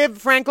 commemorative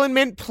Franklin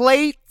Mint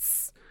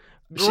plates,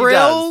 She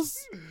grills.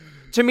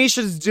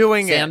 Tamisha's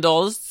doing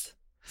Sandals.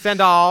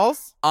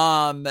 Sandals.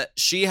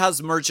 She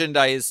has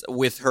merchandise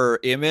with her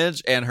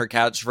image and her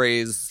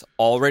catchphrase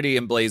already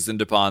emblazoned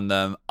upon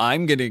them.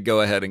 I'm gonna go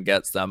ahead and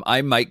get some.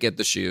 I might get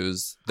the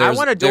shoes. I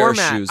want a there are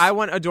doormat. shoes. I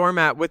want a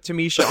doormat with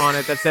Tamisha on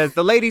it that says,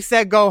 the lady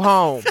said go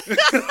home.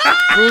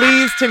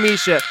 Please,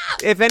 Tamisha.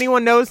 If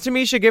anyone knows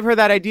Tamisha, give her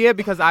that idea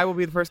because I will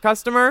be the first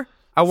customer.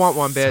 I want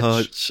one, bitch.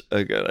 Such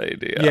a good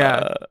idea.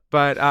 Yeah,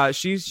 but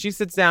she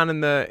sits down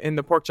in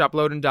the pork chop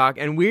loading dock,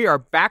 and we are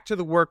back to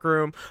the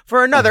workroom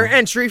for another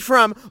entry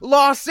from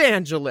Los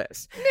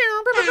Angeles.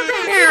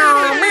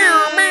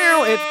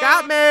 It's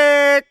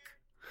Gottmik.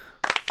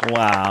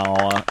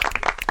 Wow.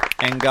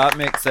 And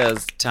Gottmik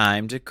says,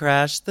 time to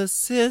crash the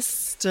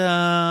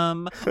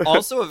system.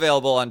 Also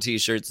available on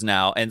t-shirts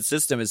now, and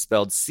system is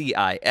spelled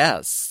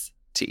CISTM.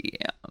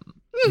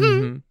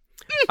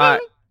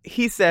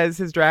 He says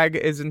his drag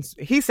is.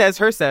 He says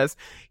her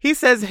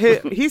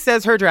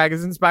drag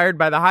is inspired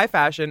by the high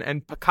fashion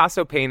and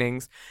Picasso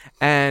paintings,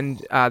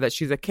 and that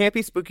she's a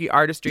campy, spooky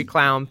artistry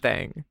clown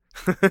thing.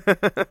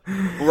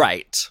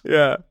 Right.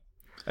 Yeah.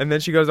 And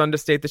then she goes on to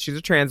state that she's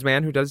a trans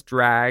man who does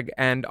drag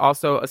and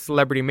also a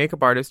celebrity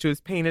makeup artist who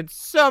has painted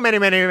so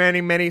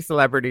many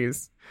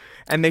celebrities.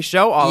 And they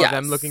show all of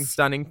them Yes. looking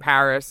stunning.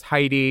 Paris,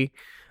 Heidi,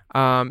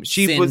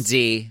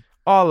 Cindy.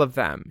 All of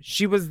them.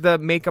 She was the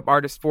makeup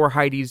artist for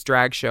Heidi's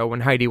drag show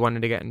when Heidi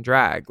wanted to get in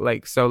drag.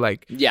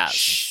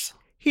 Yes.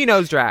 He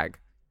knows drag.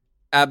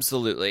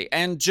 Absolutely.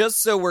 And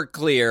just so we're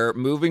clear,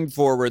 moving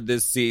forward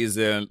this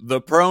season,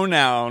 the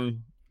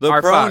pronoun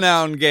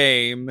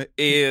game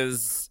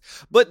is,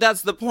 but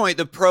that's the point.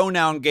 The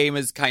pronoun game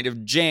is kind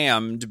of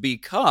jammed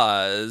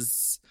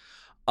because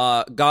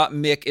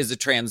Gottmik is a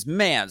trans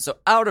man. So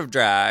out of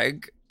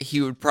drag,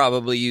 he would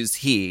probably use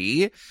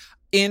he.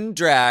 In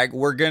drag,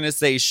 we're going to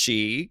say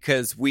she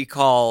because we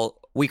call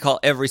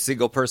every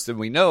single person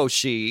we know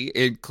she.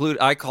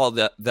 I call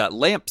that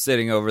lamp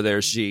sitting over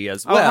there she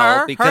as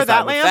well because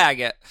I'm a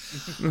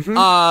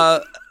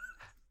faggot.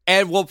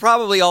 And we'll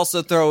probably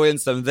also throw in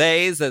some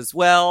theys as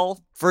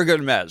well for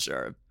good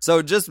measure.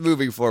 So just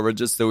moving forward,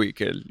 just so we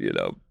can,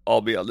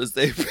 all be on the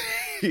same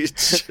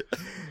page.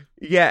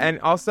 Yeah, and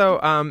also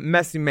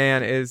messy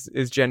man is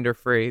gender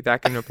free.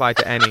 That can apply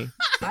to any.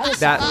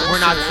 That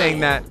we're not saying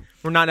that.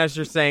 We're not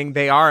necessarily saying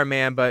they are a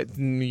man, but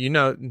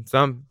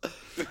some.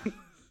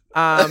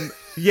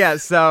 Yeah.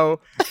 So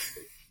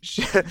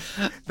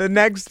the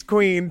next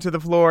queen to the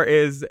floor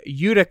is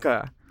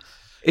Utica.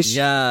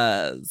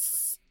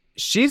 Yes.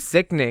 She's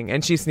sickening,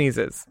 and she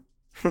sneezes.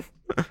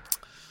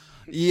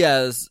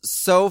 Yes,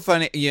 so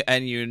funny,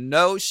 and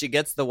she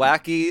gets the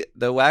wacky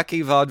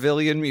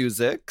vaudevillian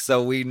music,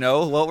 so we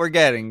know what we're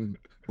getting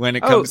when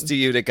it comes to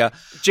Utica.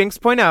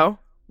 Jinx.0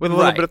 with a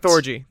little bit of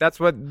Thorgy. That's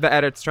what the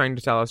edit's trying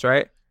to tell us,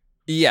 right?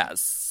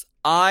 Yes,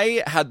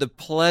 I had the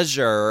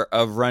pleasure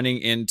of running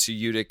into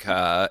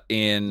Utica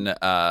in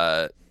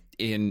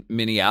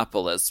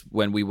Minneapolis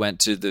when we went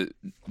to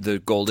the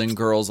Golden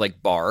Girls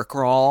bar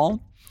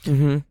crawl.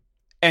 Mm-hmm.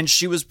 And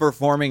she was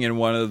performing in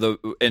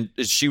and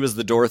she was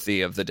the Dorothy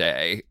of the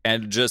day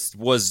and just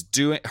was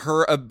doing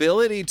her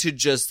ability to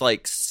just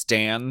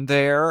stand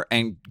there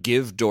and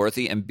give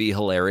Dorothy and be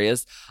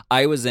hilarious.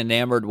 I was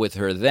enamored with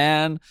her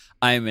then.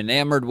 I'm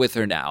enamored with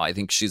her now. I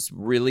think she's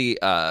really,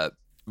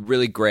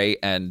 really great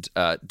and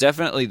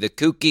definitely the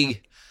kooky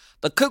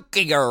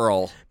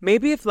girl.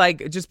 Maybe if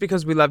just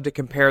because we love to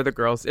compare the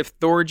girls, if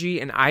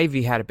Thorgy and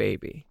Ivy had a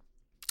baby.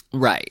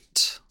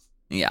 Right.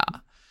 Yeah.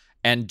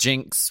 And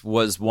Jinx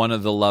was one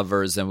of the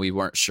lovers, and we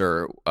weren't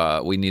sure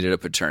we needed a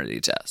paternity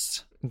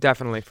test.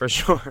 Definitely, for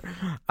sure.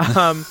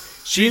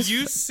 Did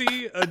you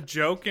see a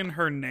joke in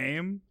her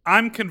name?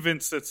 I'm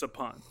convinced it's a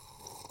pun.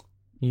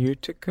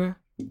 Utica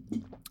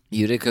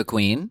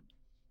Queen?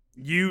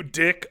 You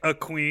dick a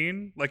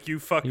queen? Like you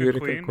fuck Utica a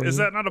queen? queen. Is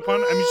that not a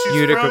pun? I mean, she's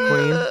Utica from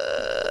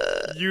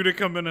Queen.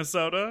 Utica,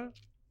 Minnesota.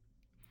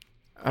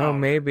 Oh,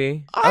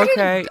 maybe. I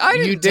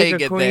didn't you take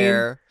dick a it queen?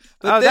 there.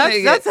 But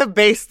That's a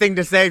base thing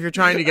to say if you're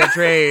trying to get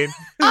trade.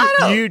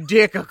 You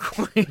dick a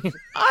queen.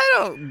 I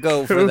don't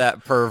go for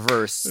that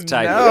perverse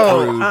type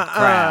of crude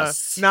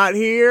crass. Not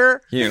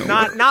here. You.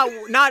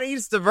 Not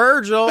east of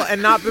Virgil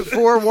and not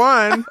before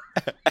 1.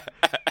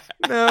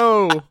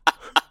 No.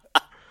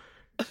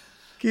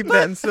 Keep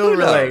that in Silver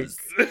Lake.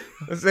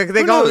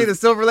 They call me the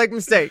Silver Lake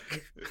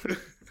mistake.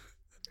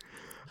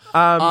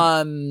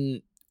 What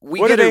do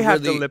they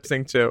have to lip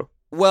sync to?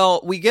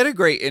 Well, we get a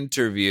great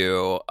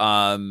interview,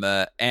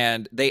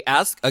 and they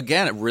ask,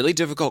 again, really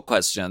difficult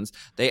questions.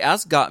 They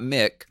ask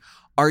Gottmik,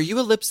 are you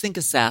a lip sync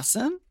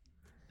assassin?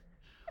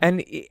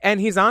 And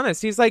he's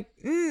honest. He's like,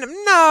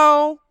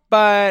 no,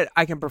 but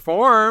I can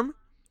perform.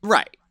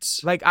 Right.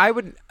 I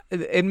would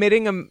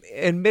admitting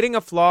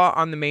a flaw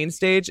on the main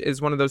stage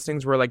is one of those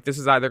things where this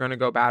is either going to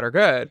go bad or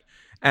good.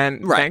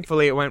 And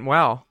thankfully it went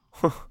well.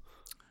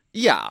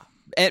 Yeah,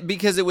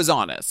 because it was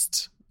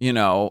honest.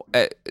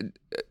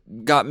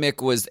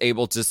 Gottmik was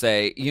able to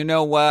say, you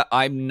know what,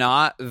 I'm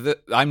not the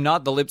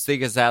lip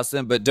sync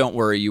assassin, but don't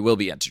worry, you will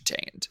be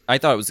entertained. I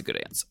thought it was a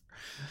good answer.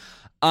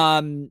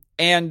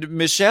 And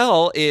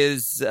Michelle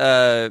is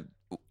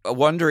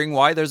wondering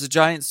why there's a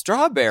giant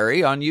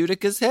strawberry on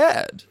Utica's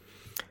head.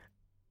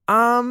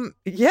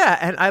 Yeah,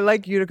 and I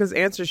like Utica's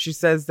answer. She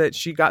says that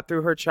she got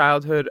through her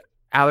childhood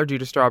allergy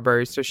to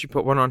strawberries, so she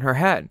put one on her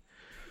head.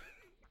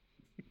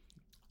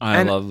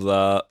 I love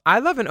that. I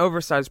love an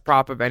oversized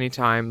prop of any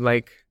time.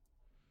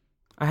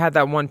 I had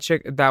that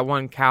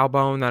one cow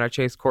bone that I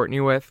chased Courtney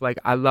with.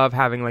 I love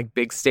having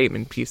big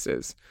statement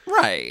pieces.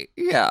 Right.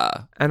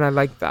 Yeah. And I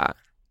like that.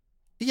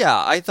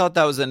 Yeah, I thought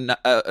that was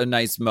a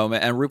nice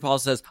moment. And RuPaul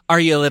says, "Are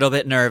you a little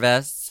bit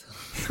nervous?"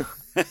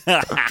 She says,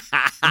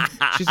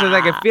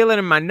 "I can feel it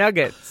in my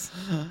nuggets."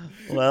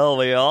 Well,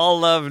 we all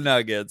love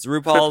nuggets.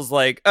 RuPaul's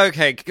like,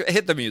 "Okay,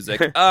 hit the music.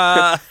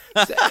 Start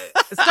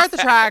the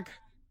track."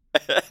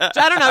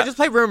 I don't know. Just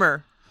play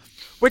Rumor.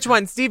 Which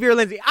one, Stevie or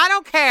Lindsay? I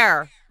don't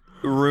care.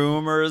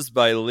 Rumors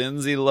by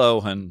Lindsay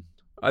Lohan.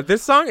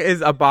 This song is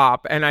a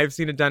bop, and I've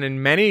seen it done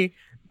in many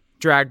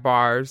drag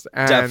bars.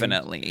 And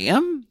definitely.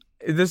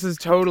 This is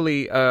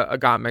totally a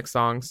Gottmik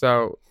song.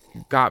 So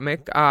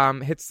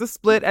Gottmik hits the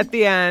split at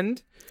the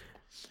end.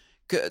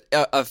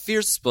 A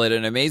fierce split,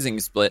 an amazing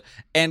split.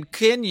 And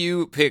can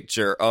you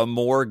picture a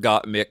more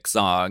Gottmik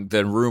song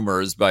than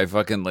Rumors by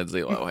fucking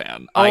Lindsay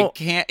Lohan? I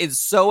can't. It's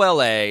so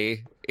LA.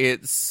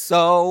 It's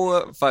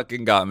so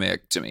fucking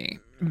Gottmik to me.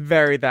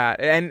 Very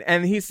that.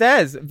 And he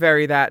says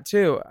very that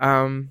too.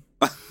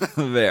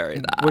 Very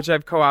that. Which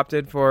I've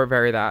co-opted for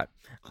very that.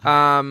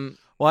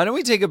 Why don't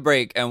we take a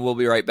break and we'll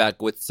be right back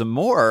with some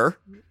more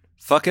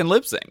fucking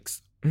lip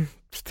syncs.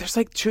 There's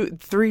like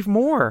 3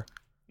 more.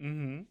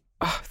 Mm-hmm.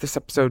 Oh, this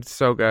episode's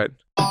so good.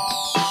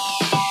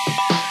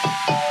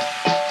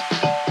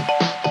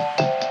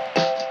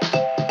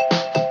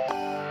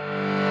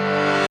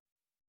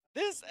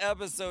 This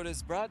episode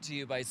is brought to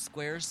you by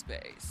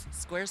Squarespace.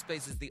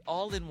 Squarespace is the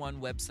all-in-one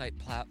website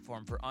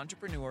platform for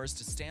entrepreneurs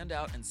to stand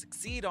out and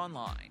succeed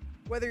online.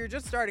 Whether you're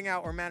just starting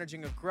out or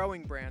managing a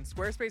growing brand,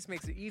 Squarespace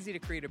makes it easy to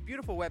create a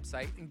beautiful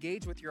website,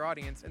 engage with your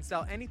audience, and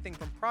sell anything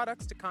from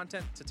products to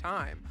content to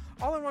time,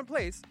 all in one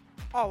place,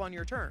 all on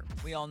your terms.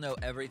 We all know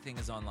everything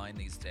is online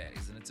these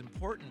days, and it's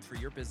important for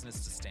your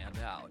business to stand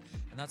out.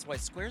 And that's why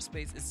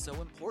Squarespace is so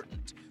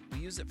important. We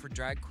use it for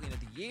Drag Queen of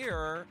the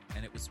Year,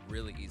 and it was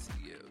really easy to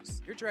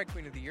use. Your Drag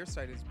Queen of the Year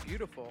site is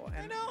beautiful.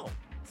 I know.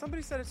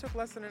 Somebody said it took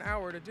less than an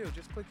hour to do.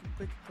 Just click,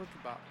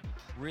 bop.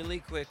 Really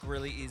quick,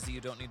 really easy.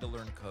 You don't need to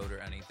learn code or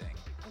anything.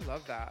 I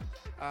love that.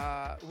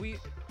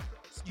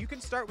 You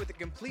can start with a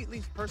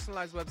completely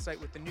personalized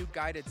website with the new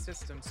guided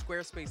system,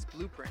 Squarespace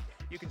Blueprint.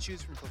 You can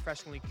choose from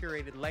professionally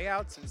curated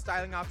layouts and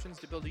styling options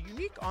to build a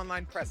unique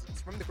online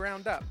presence from the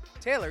ground up,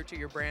 tailored to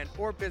your brand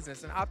or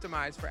business and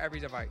optimized for every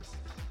device.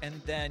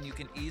 And then you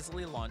can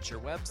easily launch your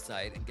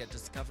website and get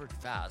discovered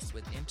fast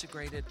with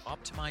integrated,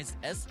 optimized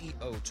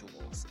SEO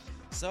tools.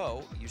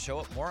 So you show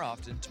up more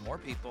often to more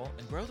people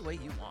and grow the way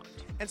you want.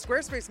 And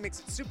Squarespace makes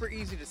it super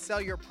easy to sell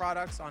your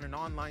products on an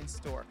online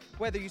store,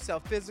 whether you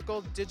sell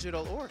physical,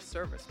 digital, or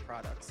service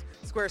products.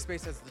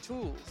 Squarespace has the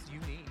tools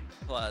you need.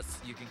 Plus,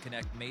 you can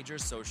connect major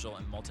social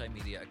and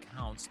multimedia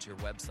accounts to your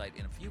website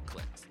in a few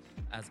clicks,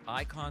 as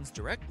icons,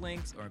 direct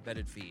links, or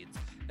embedded feeds.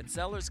 And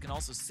sellers can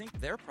also sync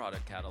their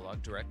product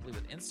catalog directly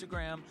with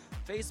Instagram,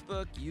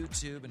 Facebook,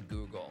 YouTube, and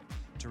Google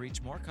to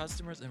reach more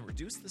customers and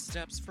reduce the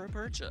steps for a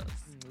purchase.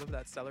 Love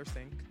that seller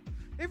sync.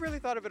 They've really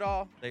thought of it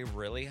all. They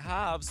really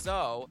have.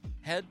 So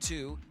head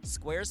to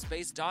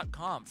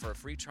squarespace.com for a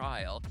free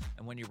trial.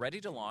 And when you're ready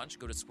to launch,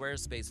 go to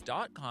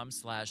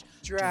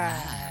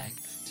squarespace.com/drag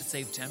to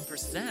save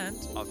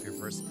 10% off your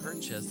first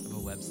purchase of a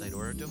website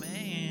or a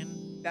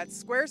domain.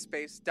 That's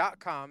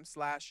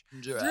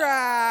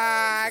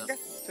squarespace.com/drag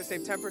to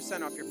save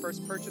 10% off your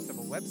first purchase of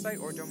a website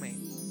or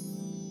domain.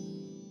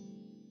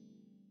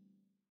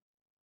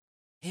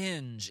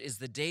 Hinge is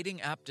the dating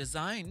app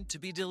designed to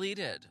be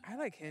deleted. I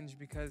like Hinge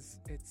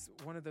because it's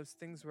one of those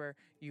things where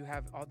you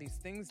have all these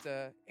things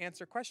to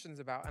answer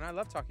questions about, and I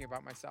love talking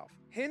about myself.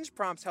 Hinge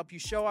prompts help you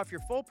show off your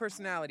full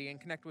personality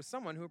and connect with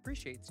someone who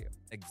appreciates you.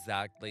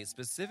 Exactly.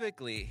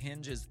 Specifically,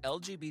 Hinge's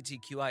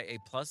LGBTQIA+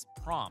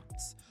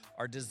 prompts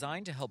are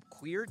designed to help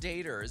queer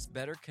daters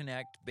better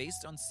connect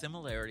based on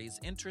similarities,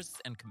 interests,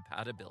 and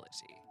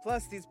compatibility.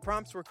 Plus, these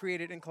prompts were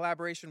created in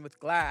collaboration with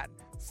GLAAD,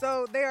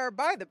 so they are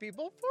by the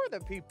people for the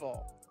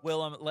people.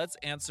 Willem, let's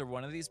answer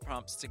one of these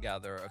prompts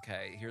together.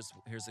 Okay, here's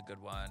a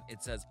good one.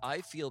 It says,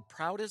 I feel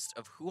proudest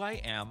of who I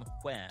am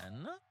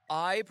when...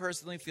 I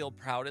personally feel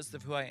proudest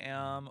of who I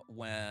am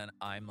when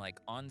I'm like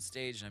on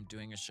stage and I'm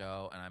doing a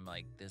show and I'm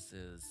like, this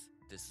is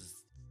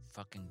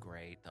fucking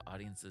great. The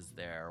audience is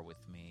there with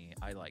me.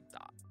 I like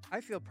that.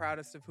 I feel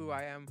proudest of who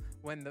I am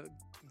when the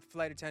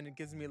flight attendant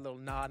gives me a little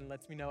nod and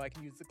lets me know I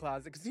can use the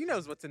closet because he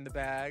knows what's in the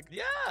bag.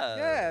 Yeah.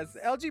 Yes,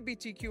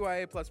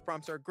 LGBTQIA+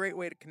 prompts are a great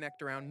way to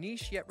connect around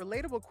niche yet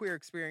relatable queer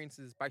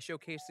experiences by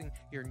showcasing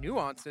your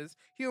nuances,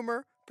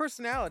 humor,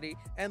 personality,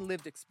 and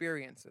lived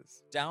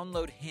experiences.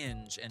 Download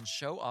Hinge and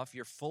show off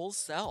your full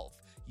self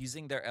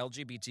using their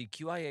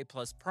LGBTQIA+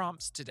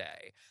 prompts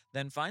today.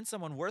 Then find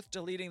someone worth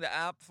deleting the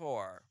app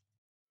for.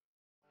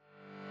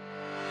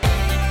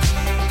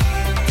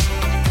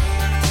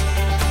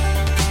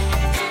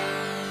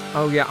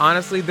 Oh yeah,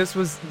 honestly, this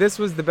was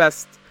the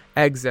best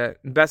exit.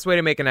 Best way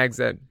to make an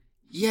exit.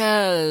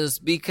 Yes,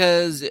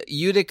 because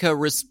Utica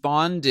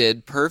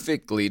responded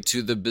perfectly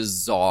to the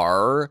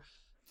bizarre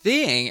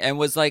thing and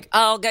was like,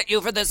 I'll get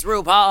you for this,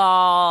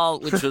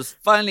 RuPaul, which was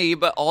funny,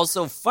 but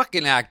also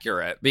fucking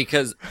accurate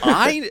because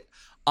I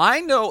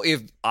know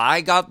if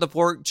I got the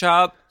pork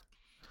chop,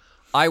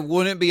 I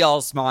wouldn't be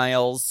all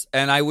smiles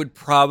and I would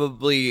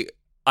probably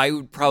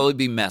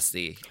be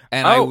messy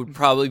and I would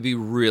probably be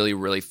really,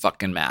 really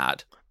fucking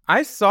mad.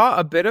 I saw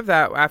a bit of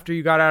that after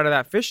you got out of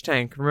that fish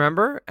tank,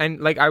 remember?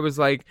 And like I was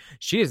like,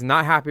 she is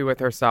not happy with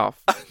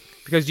herself.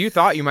 Because you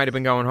thought you might have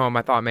been going home.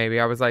 I thought maybe.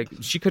 I was like,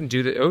 she couldn't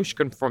do that. Oh, she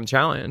couldn't perform the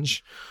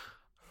challenge.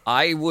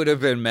 I would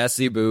have been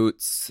messy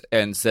boots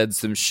and said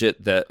some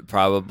shit that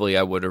probably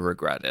I would have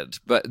regretted.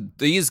 But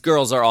these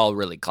girls are all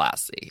really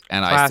classy.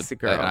 And I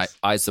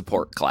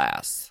support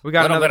class. We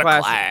got another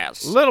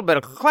class. A little bit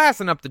of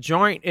classing up the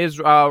joint is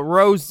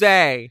Rose.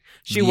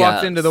 She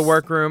walks into the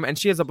workroom and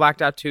she has a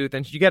blacked out tooth.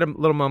 And you get a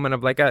little moment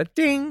of like a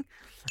ding.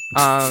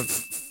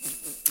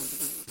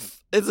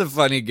 It's a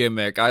funny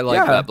gimmick. I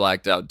like that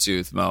blacked out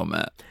tooth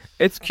moment.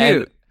 It's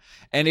cute.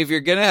 And if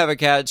you're going to have a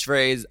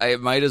catchphrase, it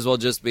might as well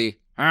just be,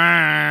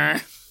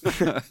 that's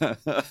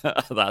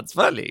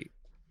funny.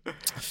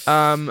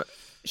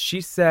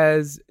 She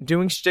says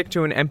doing shtick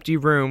to an empty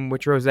room,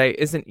 which Rosé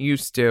isn't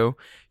used to.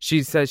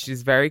 She says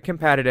she's very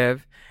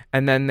competitive,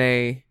 and then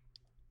they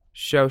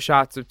show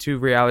shots of 2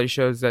 reality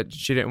shows that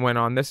she didn't win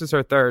on. This is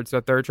her third,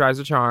 so third tries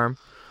a charm.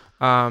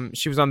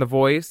 She was on The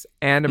Voice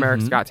and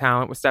America's Got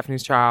Talent with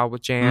Stephanie's Child,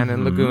 with Jan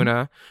and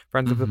Laguna,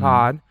 friends of the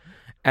pod.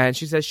 And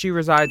she says she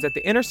resides at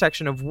the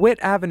intersection of Witt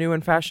Avenue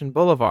and Fashion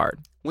Boulevard.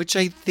 Which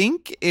I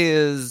think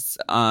is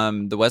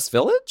the West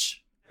Village?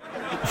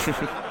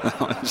 No,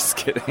 I'm just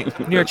kidding.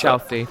 Near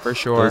Chelsea, for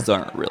sure. Those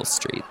aren't real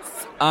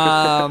streets.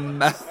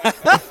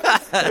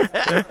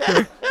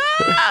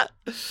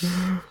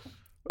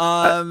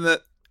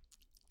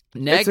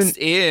 Next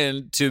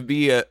in to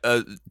be a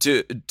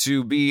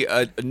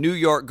New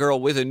York girl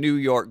with a New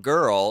York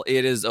girl,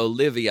 it is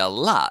Olivia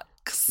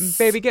Lux.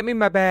 Baby, get me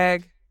my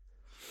bag.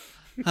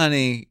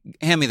 Honey,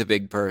 hand me the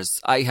big purse.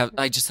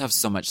 I just have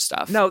so much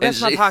stuff. No,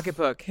 that's my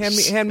pocketbook. Hand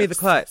me the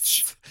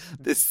clutch.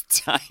 This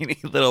tiny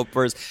little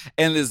purse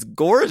and this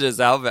gorgeous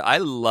outfit. I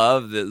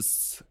love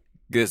this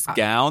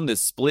gown,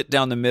 this split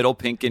down the middle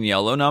pink and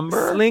yellow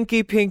number.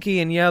 Slinky, pinky,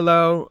 and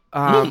yellow,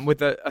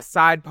 with a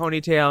side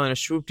ponytail and a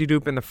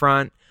swoop-de-doop in the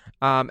front,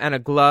 and a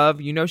glove.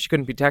 You know she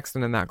couldn't be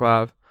texting in that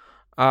glove.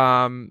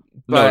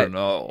 But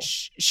No.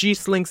 She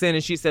slinks in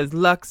and she says,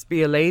 "Lux,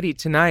 be a lady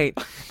tonight."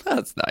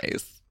 That's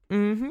nice.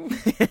 Mm-hmm.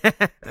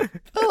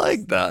 I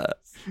like that.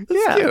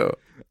 That's cute.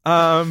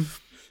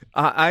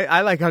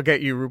 I like I'll get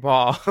you,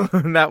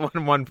 RuPaul. That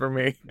one won for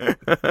me.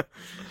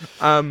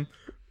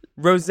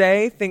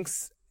 Rosé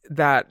thinks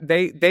that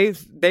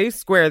they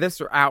square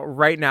this out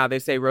right now. They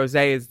say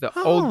Rosé is the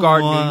old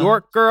guard New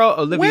York girl,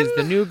 Olivia's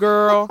the new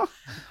girl,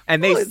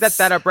 and they set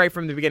that up right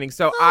from the beginning.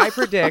 So I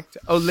predict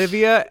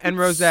Olivia and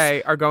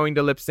Rosé are going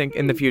to lip sync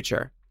in the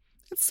future.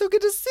 It's so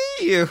good to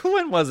see you.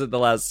 When was it the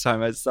last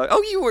time I saw?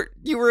 Oh,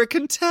 you were a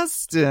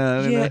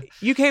contestant. Yeah,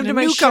 you came to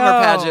my newcomer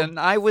show. pageant.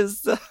 I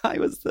was the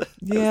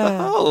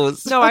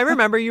host. No, I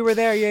remember you were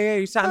there. Yeah,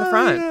 you sat in the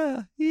front.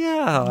 Yeah.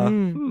 Yeah.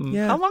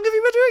 How long have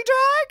you been doing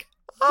drag?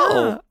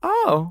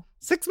 Oh.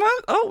 6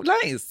 months. Oh,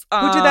 nice.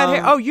 Who did that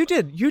hair? Oh, you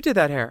did. You did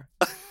that hair.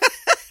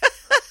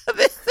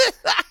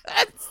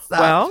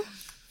 Well,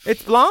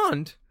 it's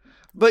blonde.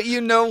 But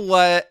you know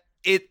what?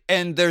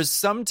 And there's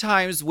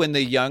sometimes when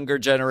the younger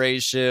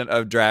generation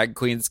of drag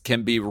queens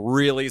can be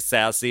really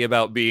sassy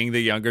about being the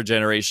younger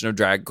generation of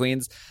drag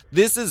queens.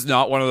 This is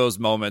not one of those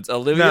moments.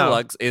 Olivia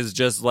Lux is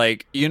just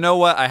like, you know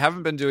what? I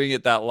haven't been doing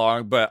it that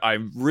long, but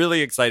I'm really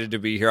excited to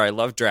be here. I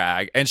love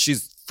drag. And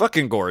she's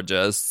fucking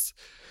gorgeous.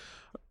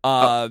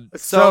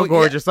 So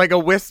gorgeous. Like a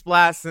wisp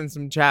blast and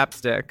some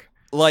chapstick.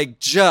 Like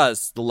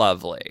just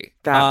lovely.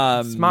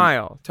 That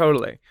smile.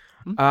 Totally.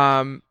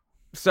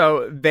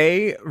 So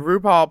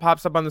RuPaul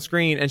pops up on the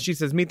screen and she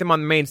says, meet them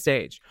on the main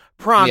stage.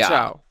 Pronto.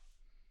 Yeah.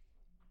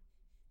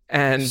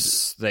 And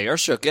they are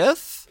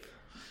shooketh.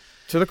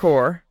 To the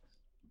core.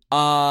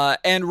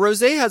 And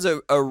Rosé has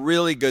a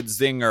really good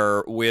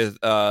zinger with,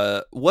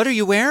 what are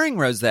you wearing,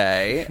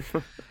 Rosé?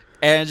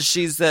 And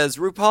she says,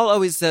 RuPaul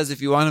always says,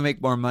 if you want to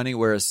make more money,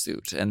 wear a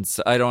suit. And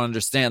so I don't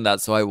understand that,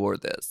 so I wore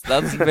this.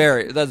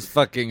 That's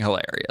fucking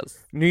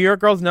hilarious. New York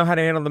girls know how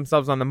to handle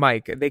themselves on the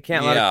mic. They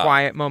can't let a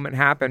quiet moment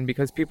happen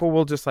because people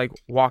will just like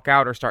walk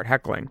out or start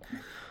heckling.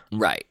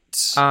 Right.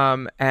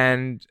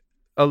 And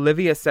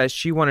Olivia says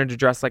she wanted to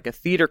dress like a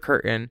theater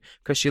curtain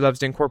because she loves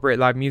to incorporate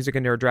live music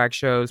into her drag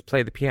shows,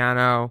 play the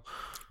piano.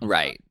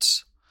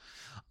 Right.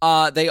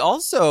 They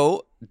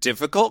also,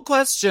 difficult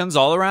questions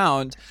all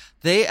around.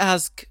 They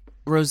ask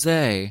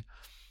Rosé,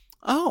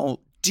 oh,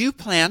 do you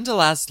plan to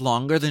last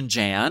longer than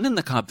Jan in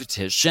the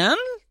competition?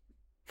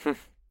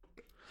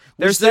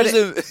 They're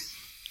giving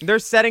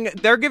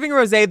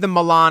Rosé the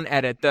Milan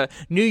edit, the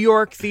New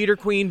York theater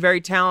queen, very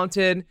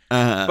talented,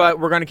 but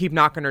we're going to keep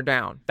knocking her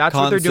down. That's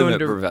what they're doing.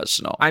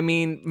 Professional. I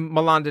mean,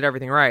 Milan did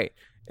everything right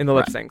in the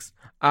lip syncs.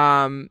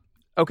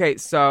 Okay,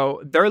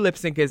 so their lip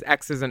sync is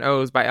X's and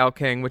O's by Elle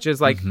King, which is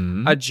like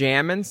a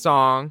jammin'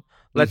 song.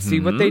 Let's see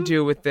what they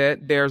do with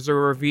it. There's a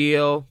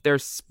reveal.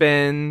 There's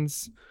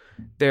spins.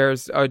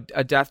 There's a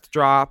death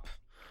drop.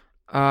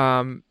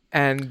 And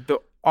the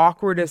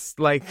awkwardest,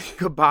 like,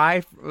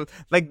 goodbye.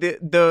 Like,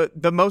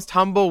 the most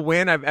humble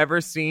win I've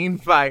ever seen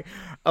by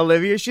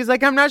Olivia. She's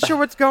like, I'm not sure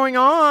what's going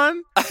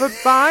on, but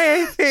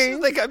bye, I think.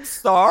 She's like, I'm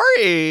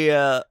sorry.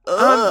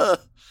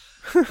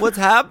 What's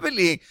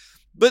happening?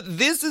 But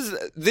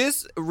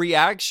this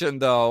reaction,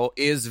 though,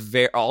 is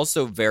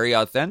also very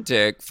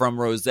authentic from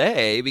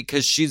Rosé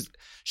because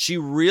she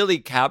really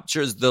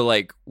captures the,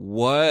 like,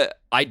 what?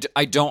 I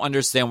don't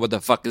understand what the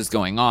fuck is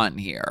going on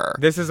here.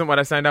 This isn't what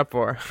I signed up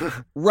for.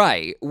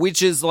 Right.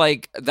 Which is,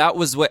 like, that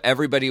was what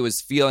everybody was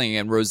feeling,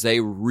 and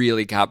Rosé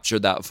really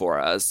captured that for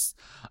us.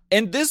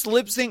 And this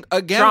lip sync,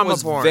 again,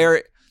 was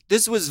very,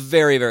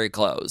 very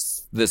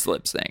close, this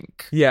lip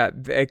sync. Yeah,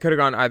 it could have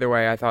gone either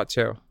way, I thought,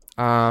 too.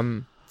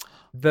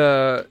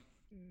 The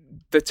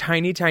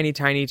tiny, tiny,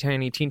 tiny,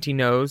 tiny, teeny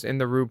nose in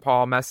the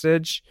RuPaul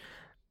message.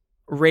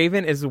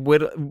 Raven is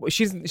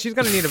she's going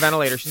to need a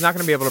ventilator. She's not going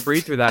to be able to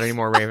breathe through that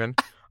anymore, Raven.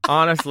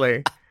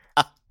 Honestly.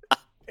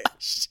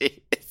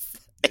 She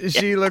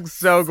She looks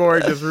so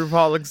gorgeous.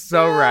 RuPaul looks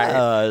so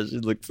right. She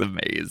looks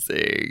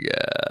amazing.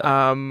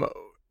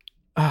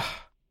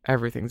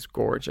 Everything's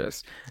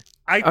gorgeous.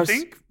 I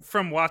think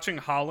from watching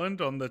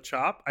Holland on the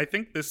Chop, I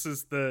think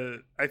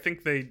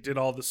they did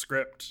all the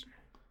script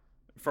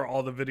for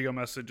all the video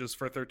messages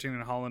for 13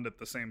 in Holland at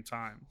the same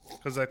time.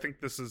 Because I think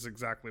this is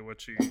exactly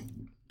what she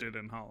did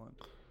in Holland.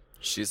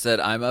 She said,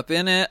 I'm up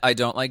in it. I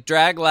don't like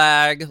drag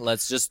lag.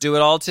 Let's just do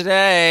it all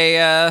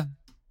today.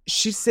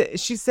 She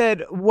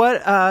said,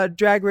 what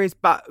drag race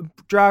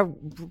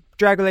baklava?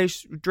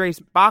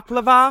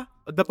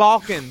 The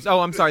Balkans. Oh,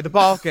 I'm sorry, the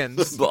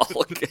Balkans. The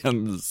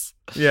Balkans.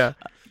 Yeah.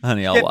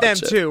 Honey, I'll Get watch them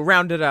it. too.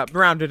 Round it up.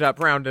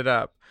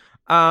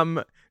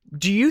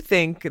 Do you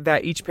think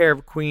that each pair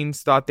of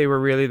queens thought they were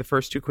really the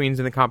first two queens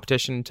in the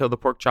competition until the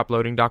pork chop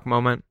loading dock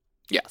moment?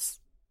 Yes.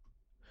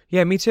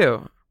 Yeah, me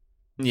too.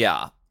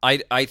 Yeah.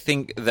 I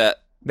think that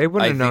They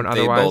wouldn't have known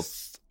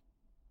otherwise.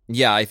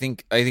 I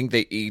think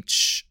they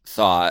each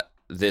thought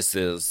this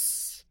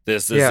is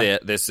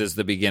it. This is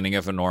the beginning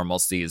of a normal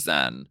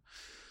season.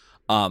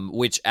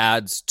 Which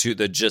adds to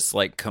the just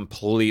like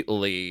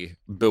completely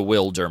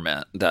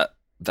bewilderment that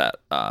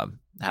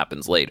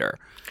happens later.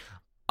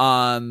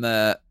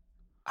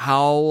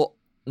 How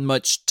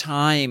much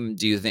time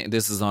do you think,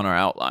 this is on our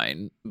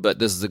outline, but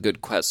this is a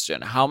good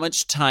question. How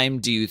much time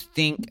do you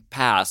think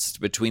passed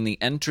between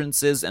the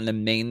entrances and the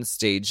main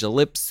stage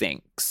lip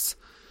syncs?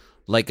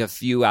 Like a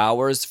few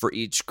hours for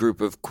each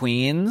group of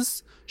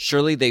queens?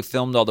 Surely they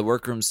filmed all the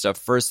workroom stuff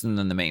first and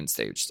then the main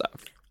stage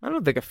stuff. I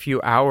don't think a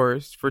few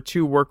hours for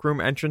two workroom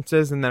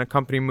entrances and then a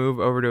company move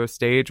over to a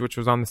stage, which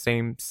was on the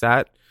same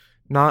set.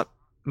 Not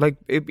like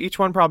each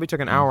one probably took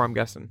an hour, I'm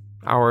guessing.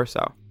 Hour or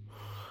so.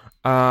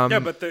 Yeah,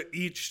 but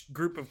each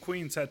group of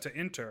queens had to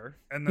enter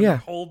and then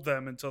hold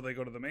them until they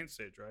go to the main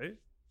stage, right?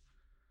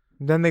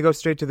 Then they go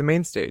straight to the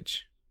main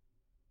stage.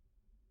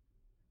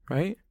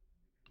 Right?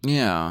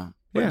 Yeah.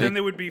 But then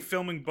they would be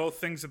filming both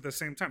things at the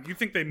same time. You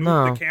think they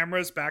moved the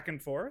cameras back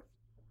and forth?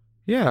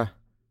 Yeah.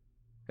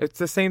 It's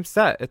the same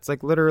set. It's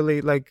like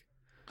literally like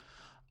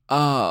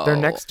they're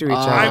next to each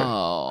other.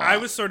 I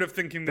was sort of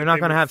thinking that they're not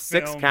going to have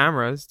film... 6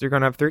 cameras. They're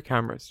going to have 3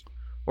 cameras.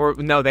 Or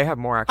no, they have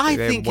more actually.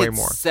 They have way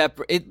more.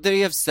 Separate. They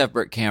have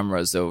separate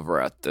cameras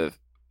over at the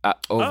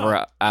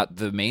at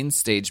the main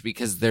stage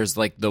because there's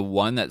like the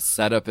one that's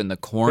set up in the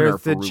corner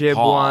there's for the RuPaul. jib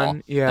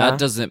one. Yeah. That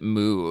doesn't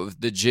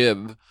move. The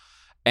jib,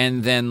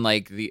 and then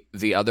like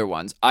the other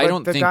ones. I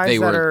don't think they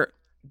were.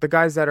 The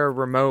guys that are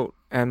remote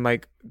and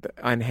like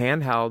on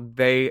handheld,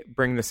 they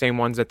bring the same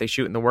ones that they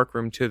shoot in the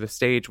workroom to the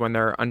stage when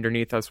they're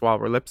underneath us while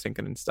we're lip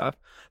syncing and stuff.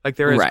 Like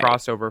there is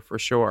crossover for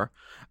sure.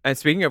 And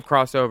speaking of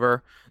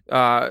crossover,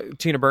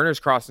 Tina Burner's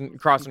crossing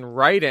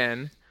right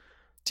in.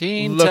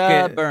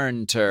 Tina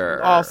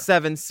Burner. All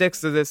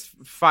 7'6" of this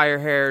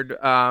fire-haired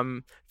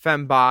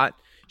fembot.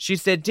 She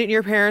said, "Didn't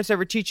your parents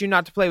ever teach you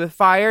not to play with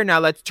fire? Now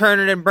let's turn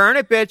it and burn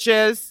it,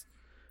 bitches."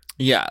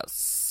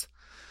 Yes.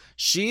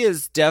 She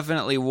is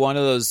definitely one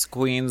of those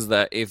queens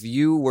that if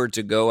you were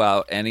to go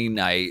out any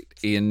night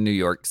in New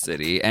York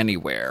City,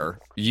 anywhere,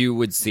 you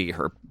would see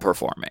her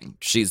performing.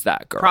 She's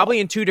that girl. Probably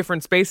in 2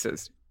 different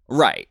spaces.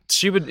 Right.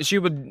 She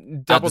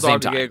would double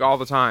dog the gig all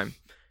the time.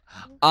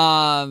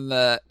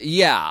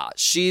 Yeah,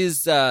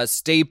 she's a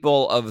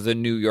staple of the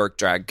New York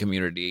drag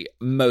community,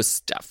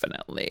 most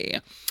definitely.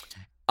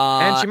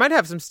 And she might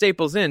have some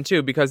staples in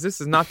too, because this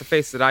is not the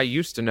face that I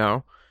used to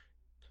know.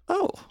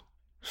 Oh.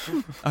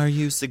 Are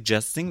you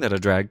suggesting that a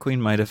drag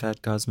queen might have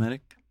had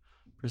cosmetic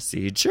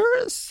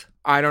procedures?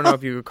 I don't know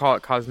if you could call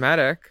it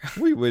cosmetic.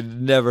 We would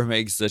never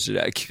make such an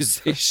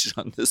accusation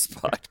on this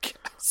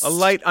podcast. A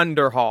light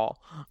underhaul.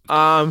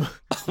 Oh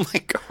my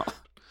god.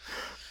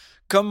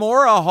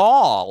 Kimora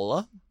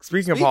Hall.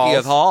 Speaking of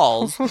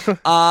halls.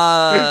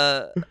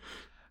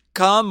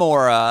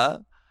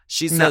 Kimora.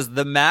 She says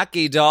the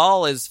Mackie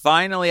doll is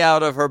finally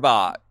out of her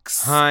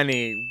box.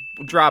 Honey,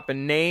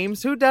 dropping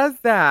names. Who does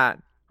that?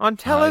 On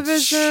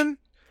television?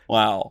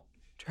 Wow.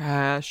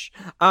 Trash.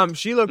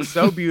 She looks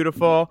so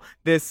beautiful.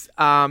 This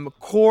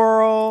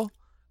coral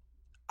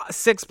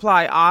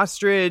 6-ply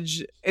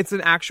ostrich. It's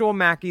an actual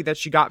Mackie that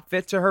she got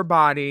fit to her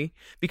body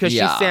because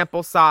she's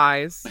sample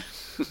size.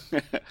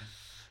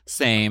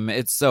 Same.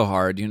 It's so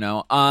hard, you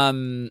know.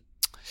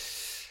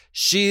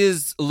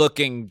 She's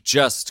looking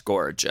just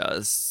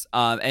gorgeous.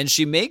 And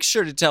she makes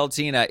sure to tell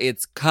Tina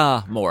it's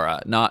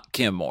Kimora, not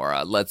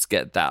Kimora. Let's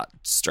get that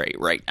straight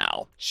right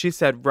now. She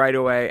said right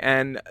away.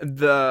 And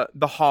the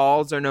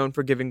Halls are known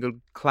for giving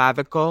good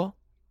clavicle.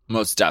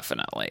 Most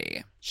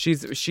definitely.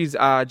 She's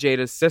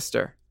Jada's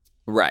sister.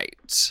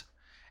 Right.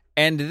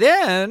 And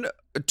then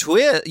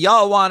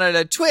y'all wanted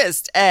a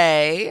twist,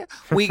 eh?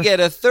 We get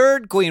a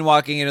third queen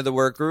walking into the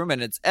workroom,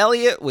 and it's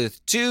Elliot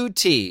with 2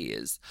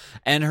 T's.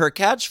 And her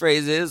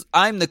catchphrase is,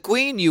 "I'm the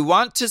queen you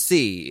want to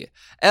see."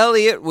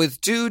 Elliot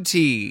with 2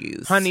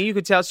 T's. Honey, you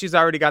could tell she's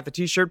already got the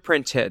t-shirt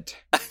printed.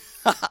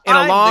 In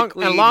a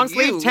long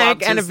sleeve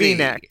tank and a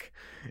V-neck.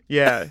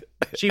 Yeah.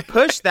 She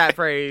pushed that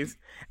phrase.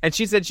 And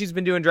she said she's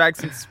been doing drag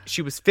since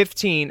she was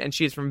 15, and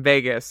she's from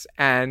Vegas.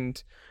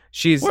 And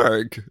she's...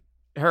 Work.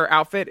 her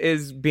outfit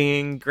is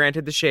being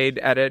granted the shade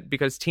edit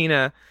because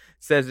Tina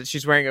says that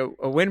she's wearing a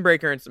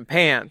windbreaker and some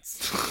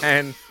pants,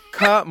 and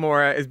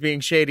Kimora is being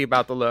shady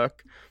about the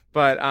look.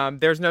 But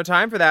there's no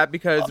time for that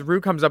because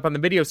Rue comes up on the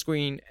video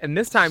screen, and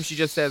this time she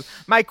just says,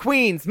 "My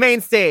queens,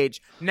 main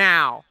stage,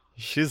 now."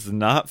 She's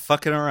not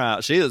fucking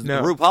around.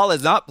 No. RuPaul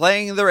is not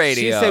playing the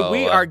radio. She said,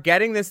 "We are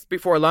getting this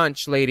before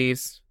lunch,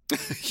 ladies."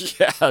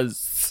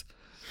 Yes.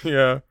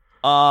 Yeah.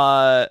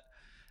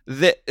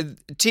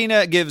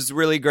 Tina gives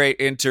really great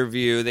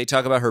interview. They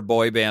talk about her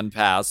boy band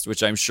past,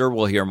 which I'm sure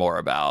we'll hear more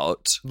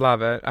about.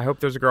 Love it. I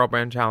hope there's a girl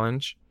band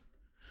challenge.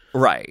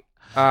 Right.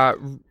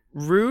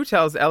 Rue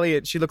tells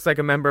Elliot she looks like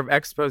a member of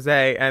Expose,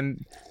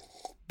 and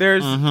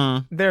there's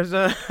an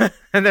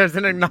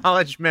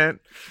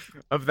acknowledgement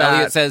of that.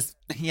 Elliot says,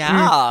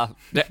 "Yeah,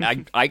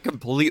 I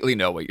completely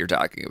know what you're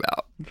talking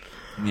about."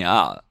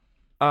 Yeah.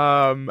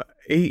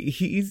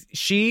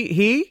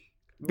 He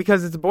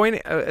because it's a boy.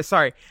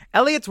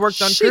 Elliot's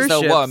worked on She's cruise a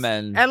ships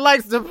woman and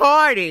likes to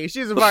party.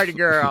 She's a party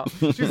girl.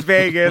 She's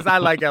Vegas. I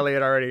like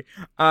Elliot already.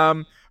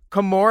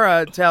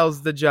 Kimora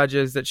tells the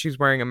judges that she's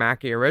wearing a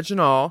Mackie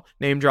original,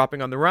 name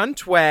dropping on the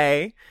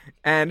runway,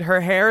 and her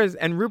hair is.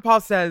 And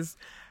RuPaul says,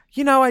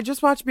 I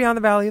just watched Beyond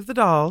the Valley of the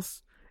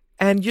Dolls,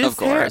 and of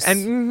course,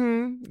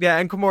 and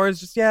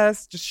Kimora's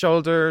just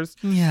shoulders.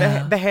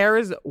 Yeah, the hair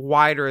is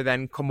wider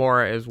than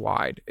Kimora is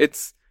wide.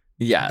 It's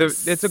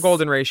a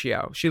golden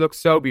ratio. She looks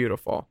so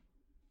beautiful.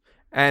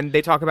 And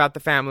they talk about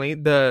the family,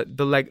 the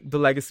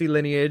legacy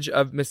lineage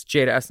of Miss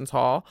Jada Essence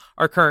Hall,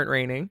 our current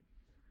reigning.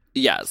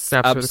 Yes,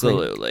 Snaps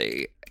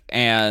absolutely.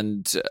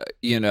 And,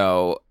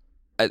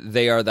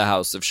 they are the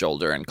house of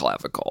shoulder and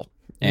clavicle.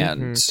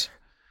 And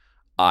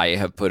I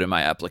have put in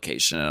my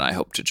application, and I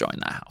hope to join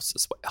that house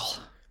as well.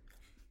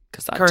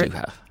 Because I do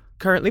have.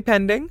 Currently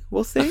pending.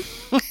 We'll see.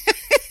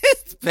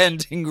 It's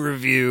pending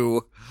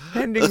review.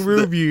 Pending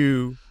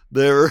review.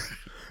 They're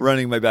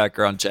running my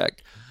background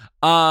check.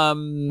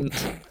 The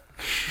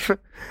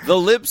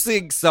lip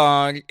sync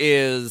song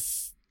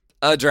is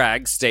a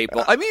drag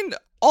staple. I mean,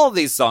 all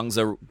these songs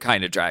are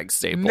kind of drag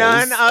staples.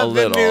 None of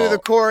them knew the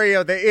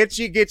choreo, the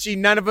itchy gitchy.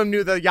 None of them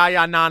knew the ya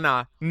ya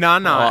nana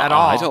at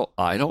all.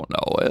 I don't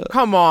know it.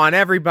 Come on,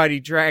 everybody,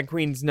 drag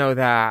queens know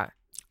that.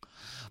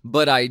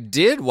 But I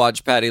did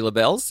watch Patti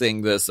LaBelle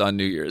sing this on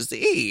New Year's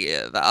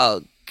Eve.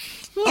 At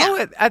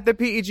the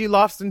PEG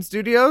Lofton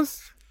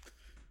Studios?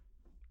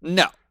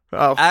 No.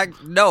 Oh.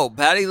 No,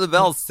 Patti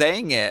LaBelle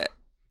sang it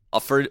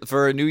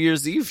for a New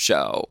Year's Eve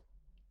show.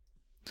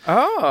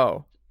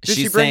 Oh. Did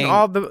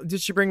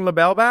she bring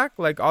LaBelle back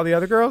like all the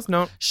other girls?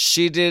 No.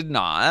 She did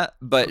not,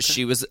 but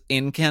she was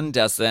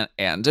incandescent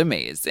and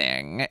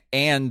amazing.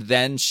 And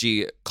then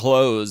she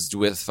closed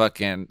with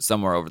fucking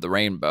Somewhere Over the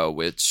Rainbow,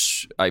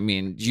 which, I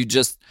mean,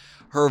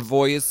 her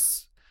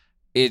voice,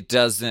 it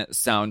doesn't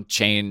sound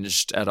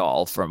changed at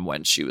all from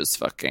when she was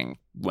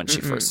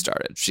she first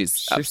started.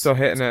 She's still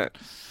hitting it.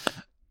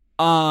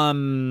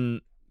 So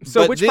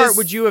which part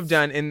would you have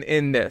done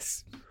in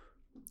this?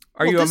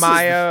 Are you a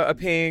Maya, a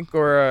Pink,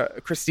 or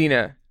a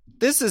Christina?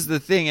 This is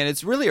the thing, and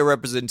it's really a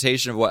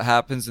representation of what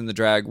happens in the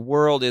drag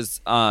world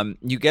is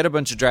you get a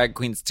bunch of drag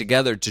queens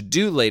together to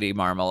do Lady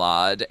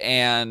Marmalade,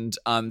 and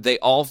they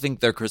all think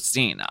they're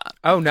Christina.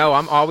 Oh, no,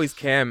 I'm always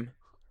Kim.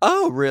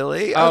 Oh,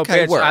 really? Oh,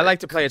 okay, bitch, I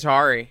like to play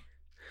Atari.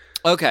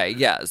 Okay,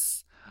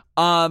 yes.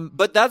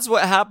 But that's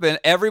what happened.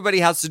 Everybody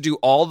has to do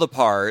all the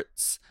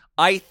parts.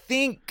 I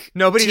think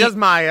nobody does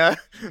Maya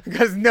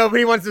because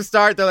nobody wants to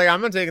start. They're like,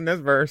 I'm not taking this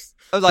verse.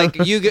 Like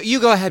you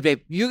go ahead,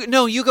 babe. You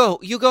go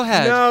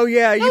ahead. No,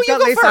 yeah, you've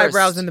got lace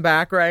eyebrows in the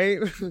back, right?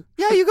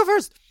 Yeah, you go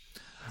first.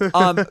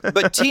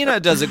 But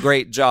Tina does a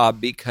great job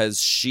because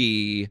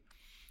she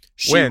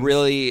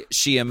really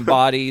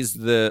embodies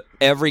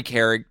every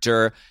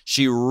character.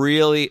 She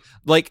really,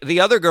 like, the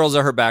other girls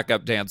are her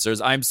backup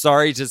dancers. I'm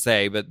sorry to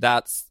say, but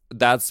that's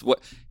what.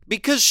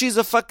 Because she's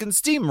a fucking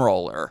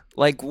steamroller.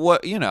 Like,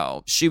 what,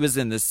 she was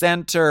in the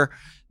center.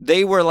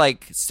 They were,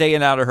 like,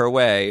 staying out of her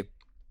way.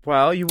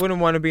 Well, you wouldn't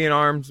want to be in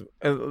arms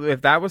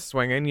if that was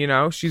swinging,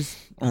 She's...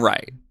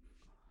 Right.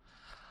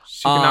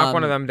 She can knock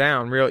one of them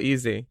down real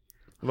easy.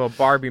 A little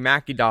Barbie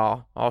Mackie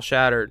doll, all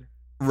shattered.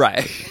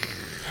 Right.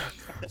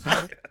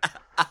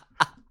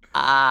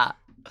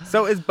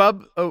 So is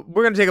we're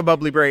going to take a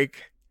bubbly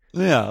break.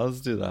 Yeah,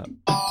 let's do that.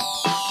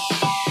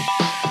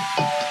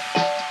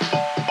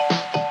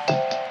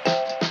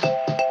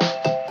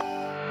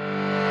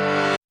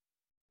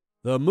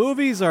 The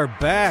movies are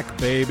back,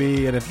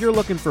 baby, and if you're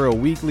looking for a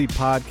weekly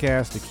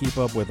podcast to keep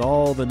up with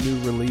all the new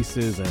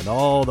releases and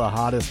all the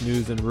hottest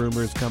news and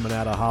rumors coming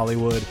out of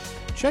Hollywood,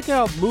 check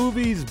out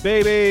Movies,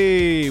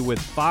 Baby, with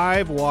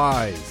 5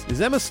 Ys.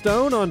 Is Emma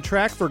Stone on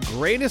track for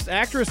greatest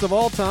actress of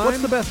all time?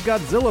 What's the best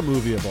Godzilla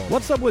movie of all?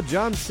 What's up with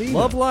John Cena?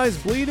 Love Lies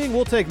Bleeding?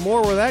 We'll take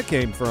more where that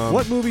came from.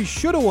 What movie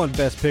should have won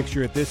Best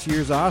Picture at this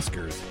year's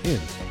Oscars?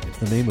 Hint.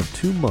 The name of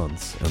 2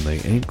 months, and they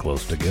ain't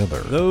close together.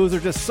 Those are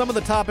just some of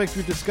the topics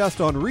we've discussed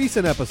on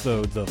recent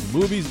episodes of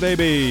Movies,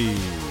 Baby.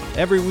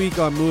 Every week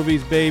on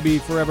Movies Baby,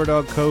 Forever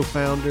Dog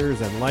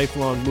co-founders and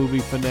lifelong movie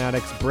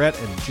fanatics Brett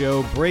and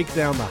Joe break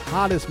down the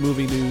hottest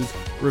movie news,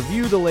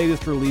 review the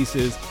latest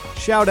releases,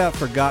 shout out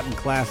forgotten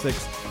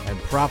classics, and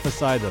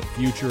prophesy the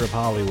future of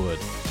Hollywood.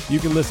 You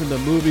can listen to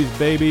Movies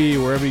Baby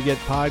wherever you get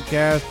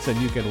podcasts, and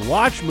you can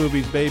watch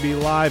Movies Baby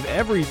live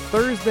every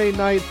Thursday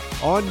night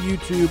on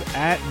YouTube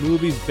at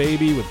Movies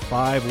Baby with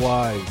 5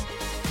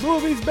 Ys.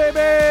 Movies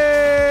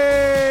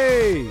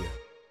Baby!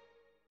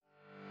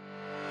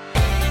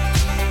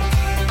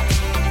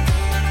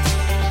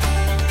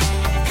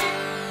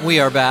 We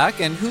are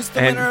back, and who's the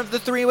And- winner of the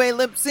three-way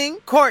lip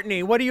sync?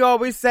 Courtney, what do you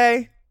always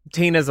say?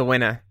 Tina's a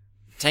winner.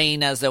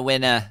 Tina's a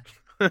winner.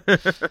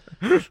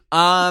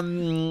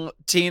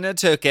 Tina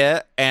took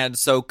it, and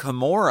so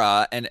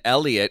Kimora and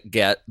Elliot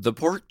get the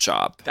pork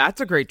chop.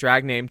 That's a great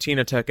drag name.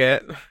 Tina took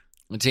it.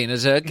 Tina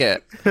took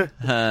it.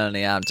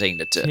 Honey, I'm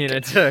Tina took Tina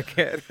it. took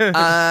it.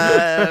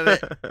 Damn,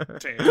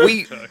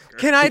 we- Tucker.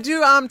 Can I do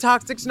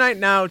Toxic Tonight?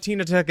 No,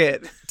 Tina took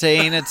it.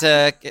 Tina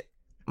took it.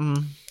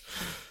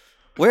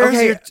 Where's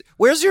Okay.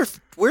 where's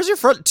your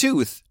front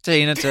tooth?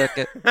 Tina took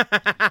it.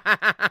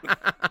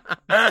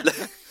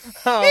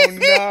 Oh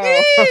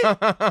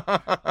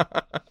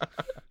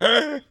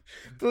no.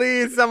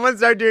 Please, someone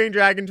start doing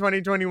drag in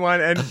 2021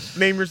 and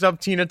name yourself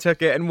Tina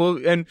Took It,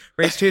 and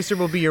Race Chaser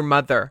will be your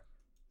mother.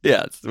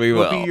 Yes, we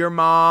will. Will be your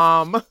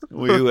mom.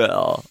 We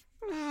will.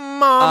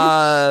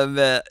 Mom.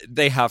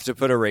 They have to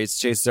put a Race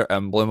Chaser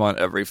emblem on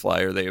every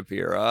flyer they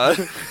appear on.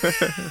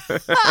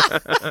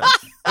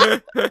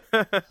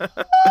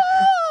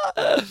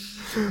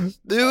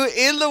 Dude,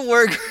 in the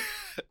work,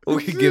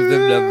 we give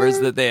them numbers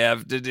that they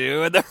have to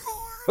do, and they're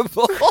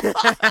horrible.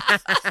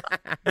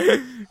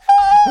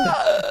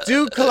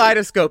 Do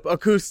Kaleidoscope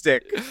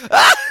acoustic.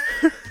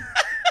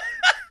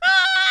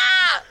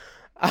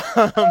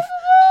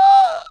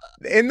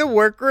 In the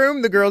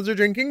workroom, the girls are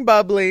drinking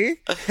bubbly,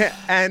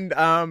 and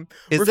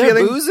Is we're there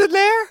feeling. booze in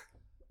there?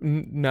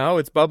 No,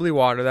 it's bubbly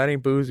water. That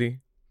ain't boozy.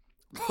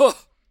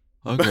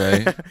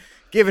 Okay.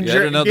 Giving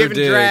Yet another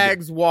dig.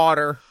 drags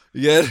water.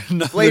 Yeah,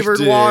 Flavored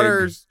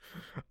waters.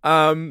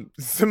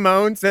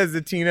 Simone says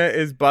that Tina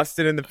is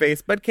busted in the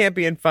face, but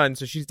campy and fun,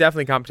 so she's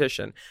definitely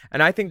competition.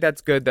 And I think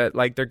that's good that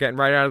like they're getting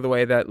right out of the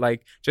way that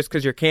like just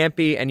because you're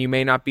campy and you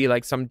may not be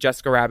like some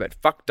Jessica Rabbit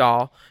fuck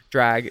doll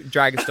drag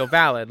is still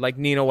valid. Like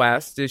Nina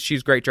West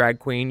she's a great drag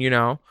queen, you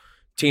know.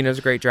 Tina's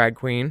a great drag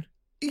queen.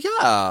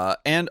 Yeah,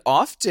 and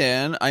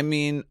often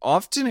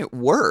it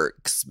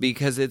works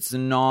because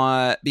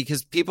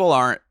people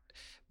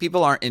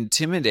aren't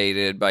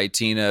intimidated by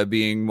Tina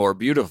being more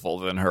beautiful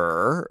than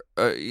her,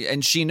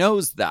 and she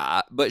knows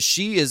that, but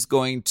she is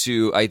going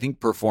to, I think,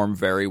 perform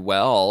very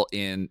well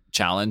in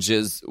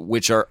challenges,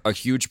 which are a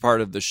huge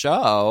part of the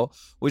show,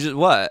 which is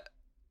what?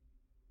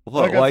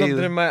 I got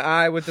something in my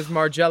eye with this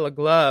Margiela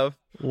glove.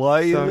 Why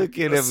are you Sorry.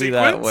 looking The at me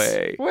that sequence?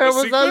 way? Where was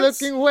I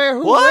sequence? looking? Where?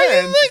 Who Why are you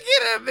when?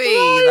 looking at me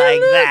Why like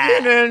you that?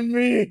 looking at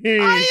me?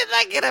 Why are you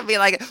looking at me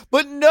like?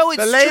 But no,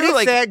 it's The lady true.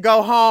 Like, said,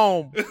 "Go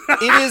home."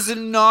 it is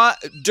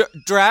not.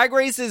 Drag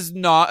Race is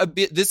not a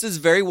bit. This is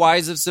very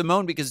wise of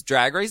Simone because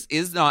Drag Race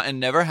is not and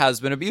never has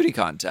been a beauty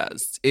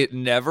contest. It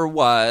never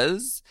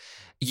was.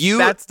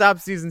 That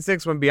stopped season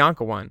 6 when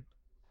Bianca won.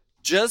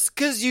 Just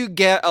because you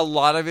get a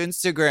lot of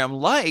Instagram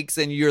likes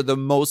and you're the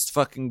most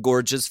fucking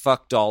gorgeous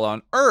fuck doll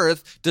on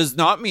earth does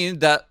not mean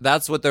that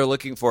that's what they're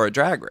looking for at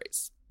Drag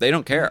Race. They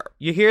don't care.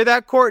 You hear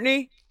that,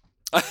 Courtney?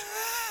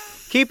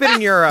 Keep it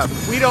in Europe.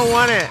 We don't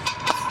want it.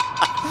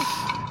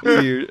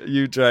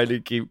 you trying to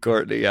keep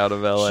Courtney out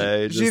of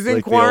LA. She's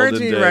in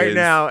quarantine right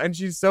now, and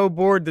she's so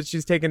bored that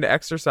she's taken to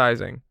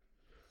exercising.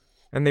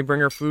 And they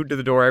bring her food to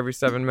the door every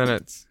 7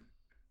 minutes.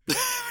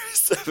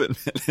 7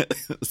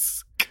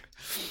 minutes.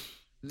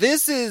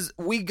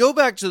 We go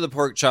back to the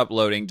pork chop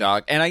loading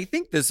dock, and I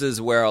think this is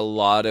where a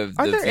lot of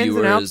Are the there viewers... ins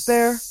and outs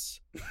there?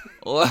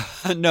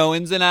 No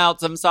ins and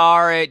outs, I'm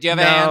sorry. Do you have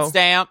a No. hand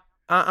stamp?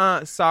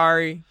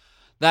 Sorry.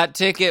 That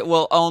ticket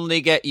will only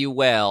get you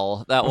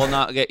well. That will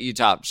not get you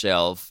top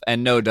shelf,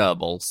 and no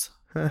doubles.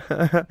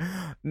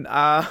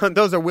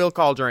 Those are will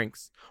call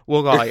drinks.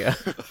 We'll call you.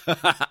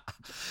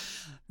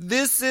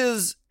 This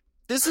is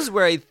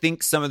where I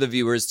think some of the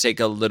viewers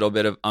take a little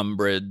bit of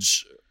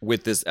umbrage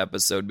with this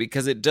episode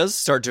because it does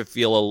start to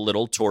feel a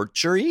little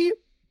torture-y.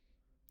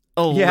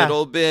 Yeah.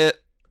 Little bit.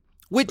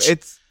 Which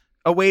It's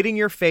awaiting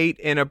your fate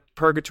in a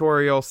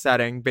purgatorial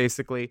setting,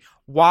 basically,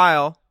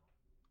 while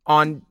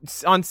on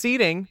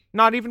seating,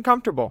 not even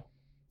comfortable.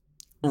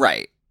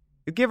 right.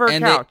 Give her a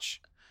And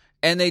couch.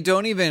 And they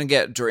don't even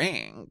get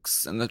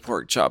drinks in the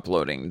pork chop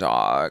loading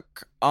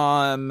dock.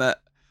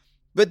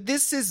 But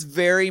this is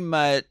very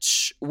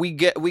much we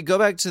go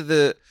back to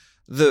the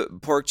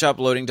pork chop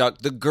loading dock.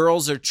 The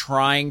girls are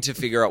trying to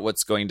figure out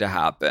what's going to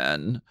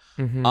happen.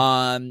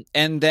 Mhm.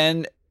 And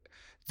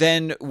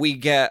then we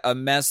get a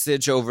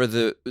message over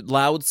the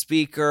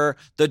loudspeaker.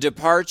 The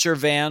departure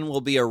van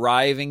will be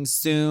arriving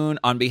soon.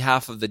 On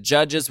behalf of the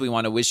judges, we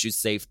want to wish you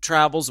safe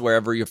travels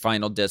wherever your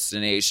final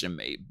destination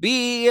may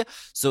be.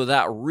 So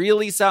that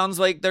really sounds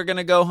like they're going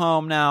to go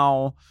home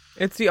now.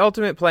 It's the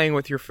ultimate playing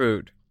with your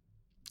food.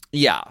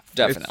 Yeah, It's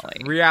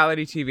definitely.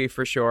 reality TV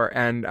for sure.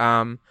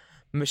 And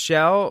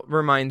Michelle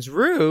reminds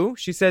Rue,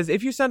 she says,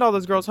 if you send all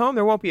those girls home,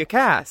 there won't be a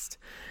cast.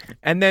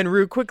 And then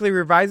Rue quickly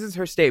revises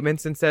her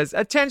statements and says,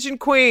 attention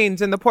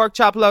queens in the pork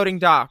chop loading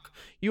dock.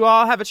 You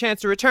all have a chance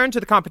to return to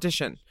the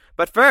competition.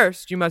 But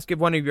first, you must give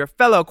one of your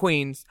fellow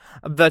queens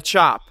the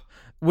chop,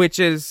 which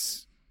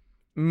is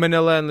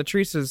Manila and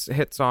Latrice's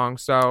hit song.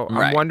 So I'm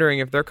Right. wondering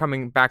if they're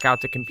coming back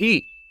out to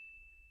compete.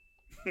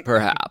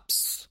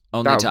 Perhaps.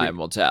 Only That would be- time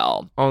will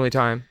tell. Only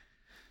time.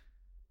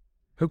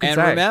 Who can And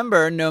say?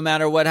 remember, no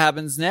matter what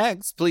happens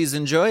next, please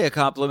enjoy a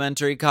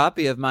complimentary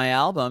copy of my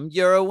album.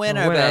 You're a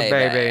winner,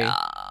 baby.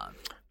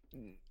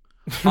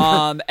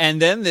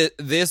 And then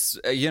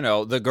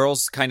the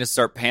girls kind of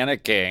start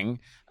panicking.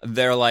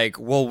 They're like,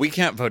 well, we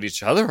can't vote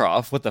each other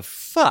off. What the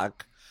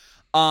fuck?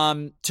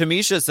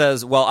 Tamisha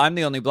says, well, I'm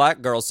the only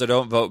black girl, so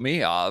don't vote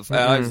me off. And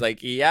I was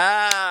like,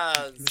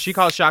 yes. She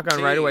called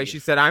shotgun right away. She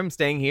said, I'm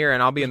staying here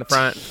and I'll be in the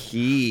front.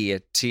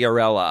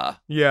 Tiarella.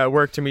 Yeah,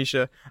 work,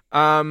 Tamisha.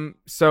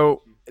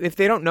 So if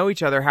they don't know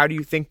each other, how do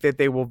you think that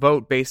they will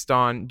vote based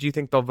on, do you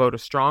think they'll vote a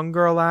strong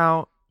girl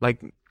out?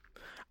 Like,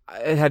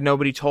 had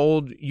nobody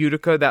told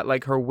Utica that,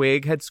 like, her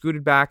wig had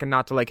scooted back and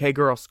not to, like, hey,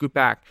 girl, scoot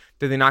back?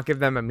 Did they not give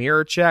them a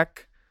mirror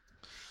check?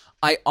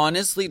 I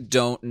honestly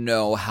don't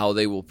know how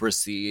they will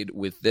proceed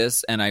with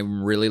this, and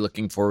I'm really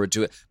looking forward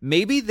to it.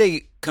 Maybe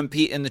they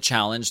compete in the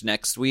challenge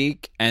next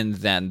week, and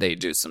then they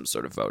do some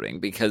sort of voting,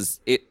 because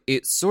it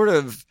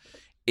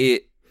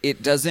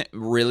doesn't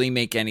really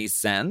make any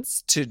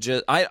sense to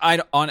just.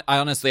 I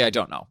honestly, I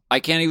don't know.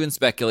 I can't even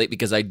speculate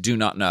because I do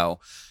not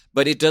know,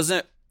 but it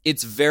doesn't.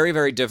 It's very,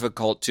 very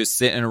difficult to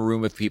sit in a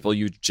room with people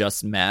you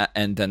just met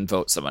and then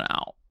vote someone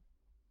out,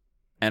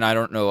 and I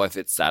don't know if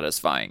it's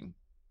satisfying.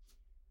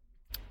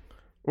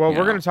 Well, Yeah.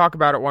 we're going to talk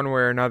about it one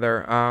way or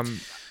another.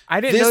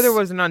 I didn't know there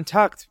was an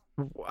Untucked.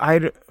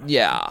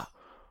 Yeah.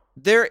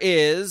 There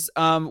is.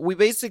 We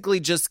basically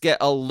just get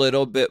a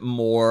little bit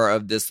more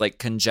of this like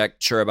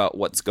conjecture about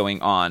what's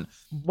going on.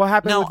 What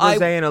happened Now, with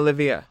Rose and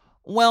Olivia?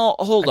 Well,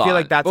 hold on. I feel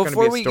like that's going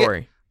to be a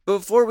story.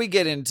 Before we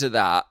get into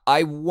that,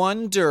 I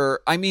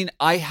wonder,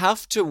 I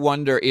have to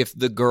wonder if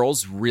the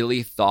girls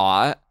really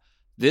thought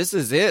this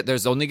is it.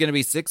 There's only going to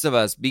be 6 of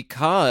us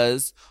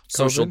because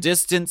social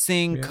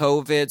distancing,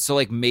 COVID. So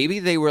like maybe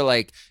they were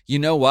like, you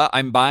know what?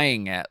 I'm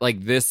buying it.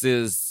 Like this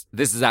is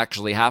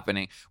actually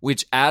happening,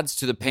 which adds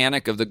to the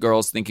panic of the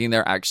girls thinking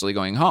they're actually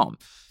going home.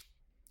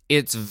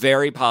 It's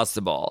very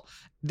possible.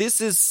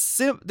 This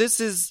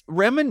is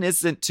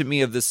reminiscent to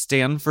me of the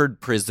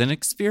Stanford prison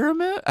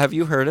experiment. Have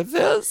you heard of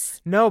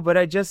this? No, but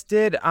I just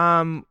did.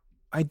 I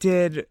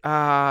did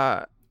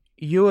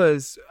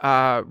Yua's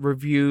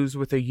reviews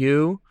with a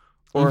U.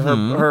 Or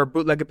her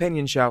bootleg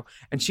opinion show,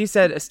 and she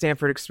said a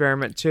Stanford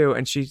experiment too,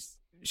 and she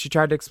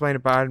tried to explain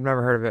it, but I've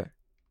never heard of it.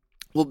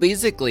 Well,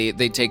 basically,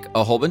 they take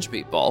a whole bunch of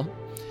people,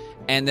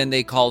 and then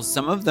they call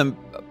some of them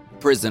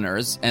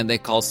prisoners, and they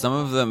call some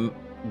of them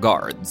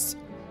guards,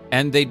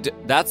 and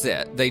that's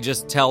it. They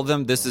just tell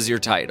them this is your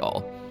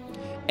title,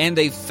 and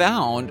they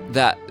found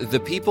that the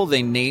people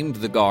they named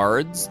the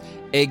guards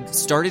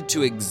started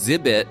to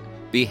exhibit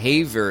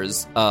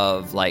behaviors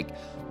of like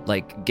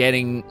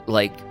getting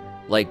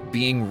like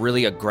being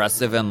really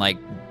aggressive and like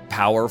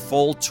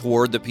powerful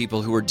toward the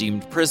people who were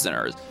deemed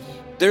prisoners.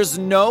 There's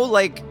no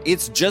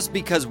it's just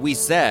because we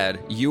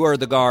said you are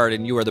the guard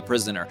and you are the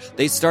prisoner.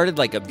 They started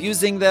like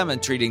abusing them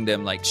and treating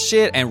them like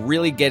shit and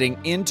really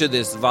getting into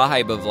this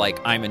vibe of like,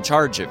 I'm in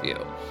charge of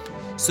you.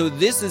 So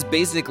this is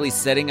basically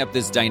setting up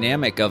this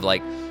dynamic of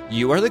like,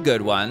 you are the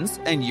good ones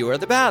and you are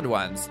the bad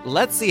ones.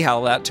 Let's see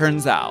how that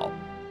turns out.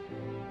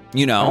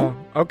 You know?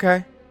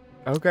 Okay.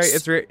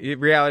 It's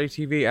reality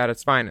TV at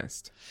its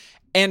finest.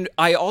 And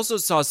I also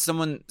saw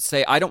someone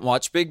say, I don't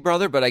watch Big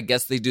Brother, but I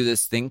guess they do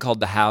this thing called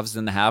the haves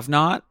and the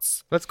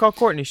have-nots. Let's call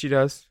Courtney. She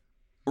does.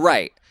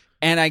 Right.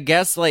 And I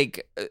guess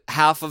like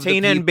half of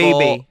Tina the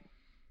people... and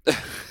BB.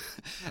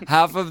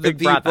 Half of the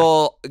Big brother.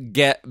 people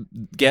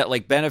get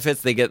like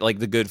benefits. They get like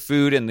the good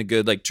food and the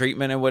good like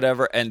treatment and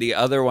whatever. And the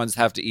other ones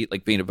have to eat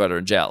like peanut butter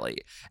and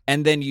jelly.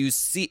 And then you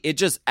see it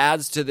just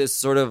adds to this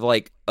sort of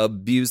like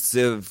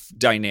abusive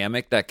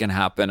dynamic that can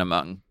happen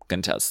among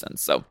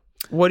contestants. So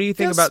what do you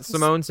think Yes. about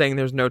Simone saying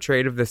there's no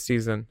trade of this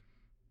season?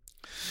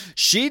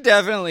 she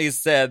definitely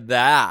said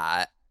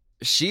that.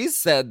 She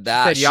said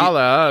that. Said y'all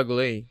are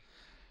ugly.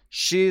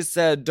 She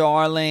said,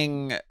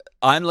 darling,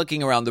 I'm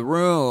looking around the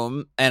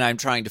room and I'm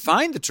trying to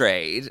find the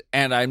trade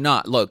and I'm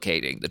not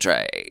locating the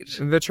trade.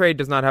 The trade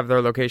does not have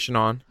their location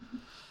on.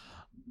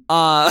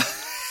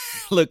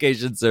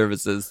 Location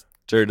services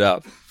turned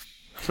up.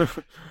 Do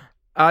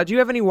you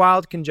have any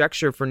wild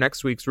conjecture for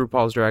next week's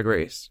RuPaul's Drag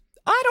Race?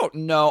 I don't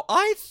know.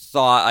 I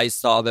thought I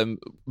saw them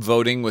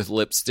voting with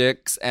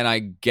lipsticks, and I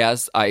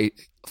guess I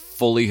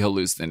fully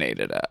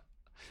hallucinated it.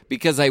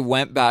 Because I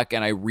went back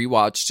and I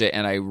rewatched it,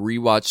 and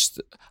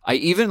I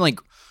even like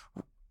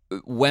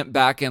went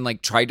back and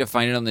like tried to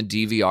find it on the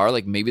DVR,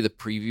 like maybe the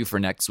preview for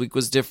next week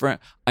was different.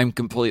 I'm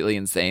completely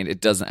insane. It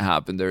doesn't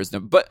happen. There's no,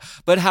 but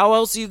how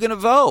else are you gonna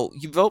vote?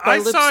 You vote by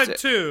lipstick. I saw it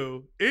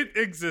too. It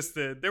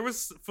existed. There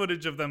was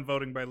footage of them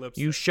voting by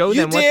lipstick. You show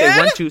You them what did? they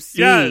want to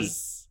see.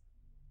 Yes.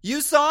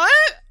 You saw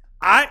it?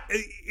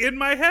 In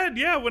my head,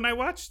 yeah, when I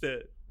watched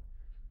it.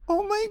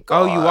 Oh my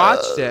god! Oh, you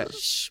watched it.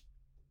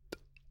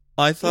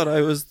 I thought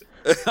I was.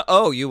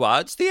 Oh, you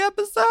watched the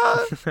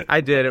episode?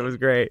 I did. It was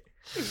great.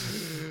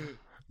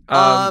 So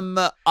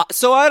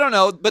I don't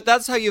know, but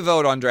that's how you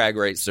vote on Drag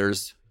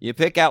Racers. You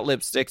pick out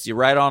lipsticks, you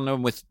write on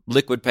them with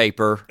liquid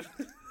paper.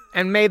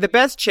 And may the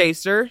best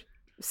chaser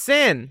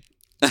sin.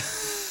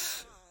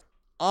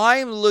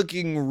 I'm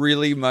looking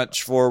really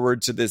much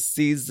forward to this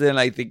season.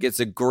 I think it's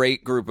a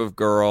great group of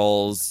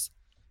girls.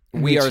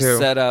 We are too.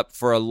 set up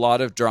for a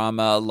lot of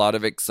drama, a lot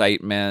of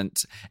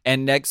excitement.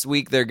 And next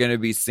week they're going to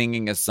be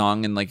singing a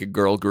song in like a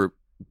girl group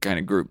kind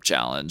of group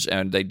challenge.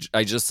 And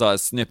I just saw a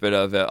snippet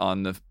of it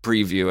on the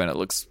preview and it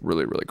looks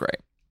really, really great.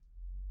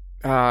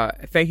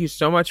 Thank you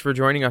so much for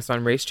joining us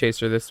on Race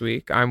Chaser this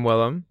week. I'm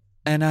Willem.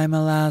 And I'm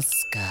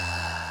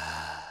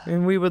Alaska.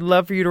 And we would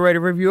love for you to write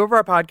a review of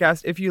our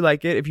podcast if you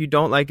like it. If you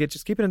don't like it,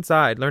 just keep it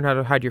inside. Learn how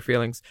to hide your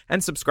feelings.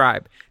 And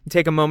subscribe. And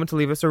take a moment to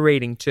leave us a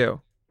rating, too.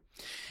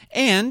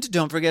 And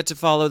don't forget to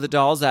follow the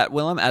dolls at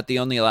Willem at the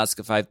Only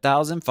Alaska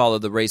 5000. Follow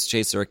the Race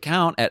Chaser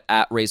account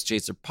at Race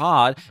Chaser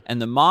Pod. And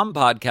the Mom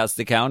Podcast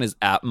account is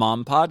at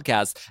Mom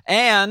Podcast.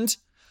 And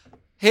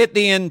hit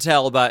the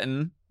Intel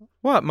button.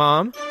 What,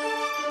 Mom?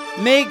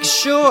 Make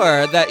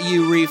sure that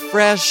you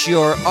refresh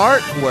your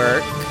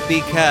artwork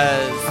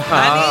because,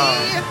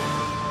 honey,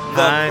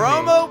 the Honey.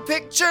 promo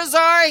pictures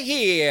are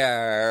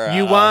here.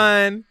 You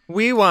won.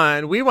 We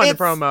won. We won the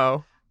It's-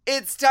 promo.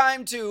 It's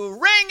time to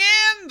ring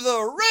in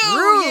the Rue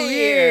Rue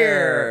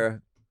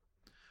year.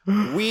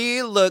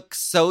 We look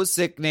so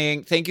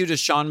sickening. Thank you to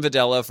Sean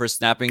Videla for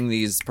snapping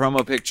these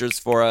promo pictures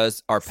for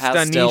us. Our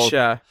pastel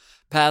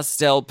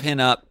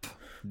pinup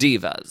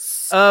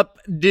divas.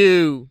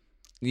 Updo.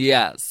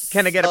 Yes.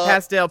 Can I get a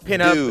pastel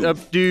pinup?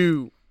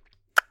 Updo.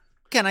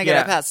 Can I get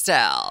Yeah. a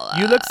pastel?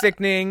 You look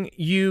sickening.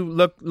 You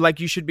look like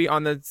you should be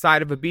on the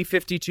side of a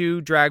B-52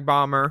 drag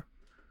bomber.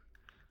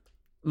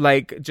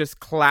 Like just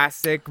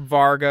classic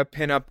Varga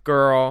pinup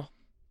girl.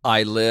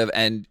 I live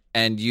and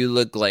you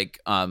look like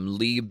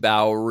Lee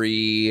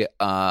Bowery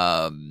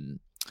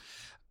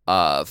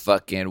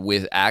fucking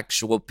with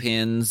actual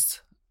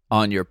pins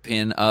on your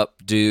pin up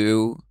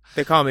do.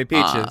 They call me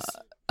Peaches.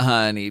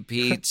 Honey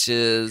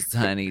Peaches,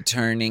 honey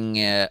turning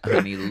it,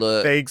 honey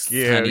looks, Thank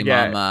you. honey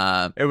Yeah.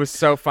 mama. It was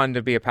so fun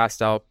to be a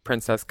pastel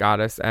princess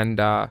goddess,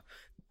 and I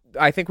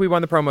think we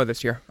won the promo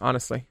this year,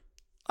 honestly.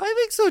 I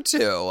think so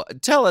too.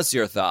 Tell us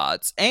your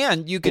thoughts.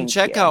 And you can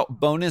check out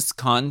bonus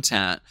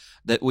content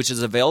which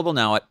is available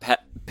now at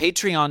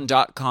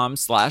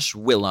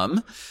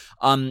patreon.com/Willem.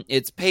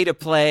 It's pay to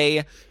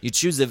play. You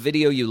choose a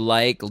video you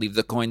like, leave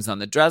the coins on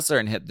the dresser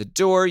and hit the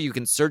door. You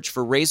can search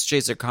for Race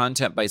Chaser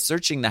content by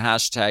searching the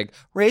hashtag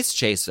Race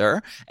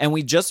Chaser. And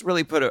we just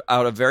really put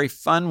out a very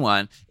fun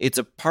one. It's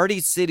a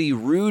Party City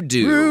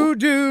Roo-doo.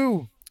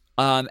 Roo-doo.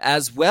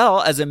 As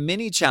well as a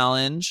mini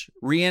challenge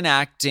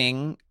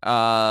reenacting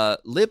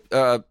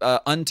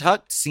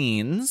untucked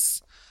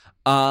scenes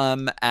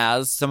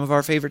as some of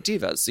our favorite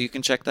divas. So you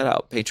can check that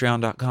out.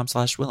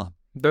 Patreon.com/Willem.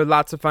 They're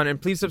lots of fun. And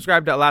please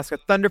subscribe to Alaska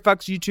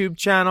Thunderfuck's YouTube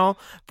channel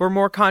for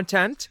more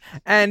content.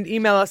 And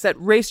email us at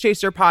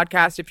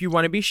RaceChaserPodcast if you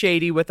want to be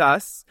shady with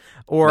us.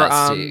 Or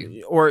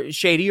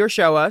shady or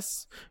show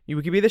us.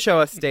 You could be the show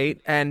us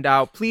state. And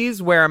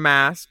please wear a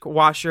mask,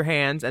 wash your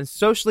hands, and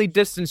socially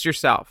distance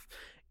yourself.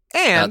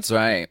 And That's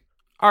right.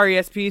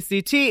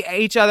 RESPCT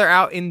each other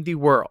out in the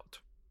world.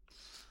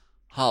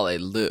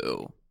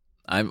 Hallelujah.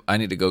 I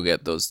need to go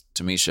get those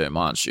Tamisha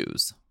Iman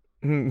shoes.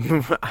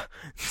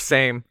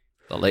 Same.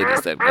 The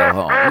ladies that go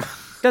home.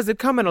 Does it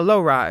come in a low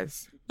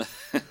rise?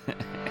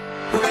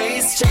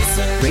 Race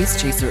Chaser.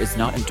 Race Chaser is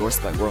not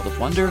endorsed by World of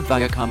Wonder,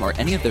 Viacom, or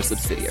any of their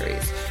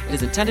subsidiaries. It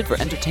is intended for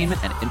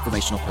entertainment and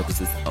informational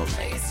purposes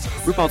only.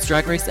 RuPaul's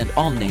Drag Race and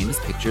all names,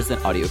 pictures,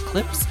 and audio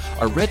clips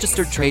are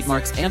registered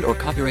trademarks and or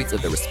copyrights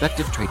of their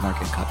respective trademark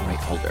and copyright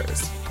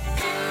holders.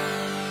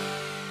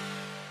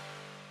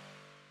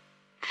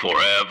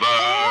 Forever.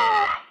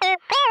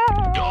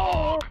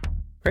 Dog.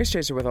 Race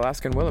Chaser with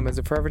Alaska and Willem is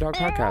a Forever Dog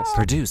podcast.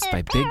 Produced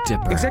by Big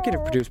Dipper.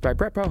 Executive produced by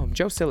Brett Boehm,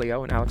 Joe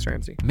Cilio, and Alex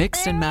Ramsey.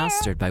 Mixed and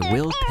mastered by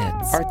Will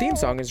Pitts. Our theme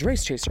song is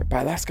Race Chaser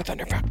by Alaska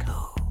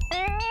Thunderfuck.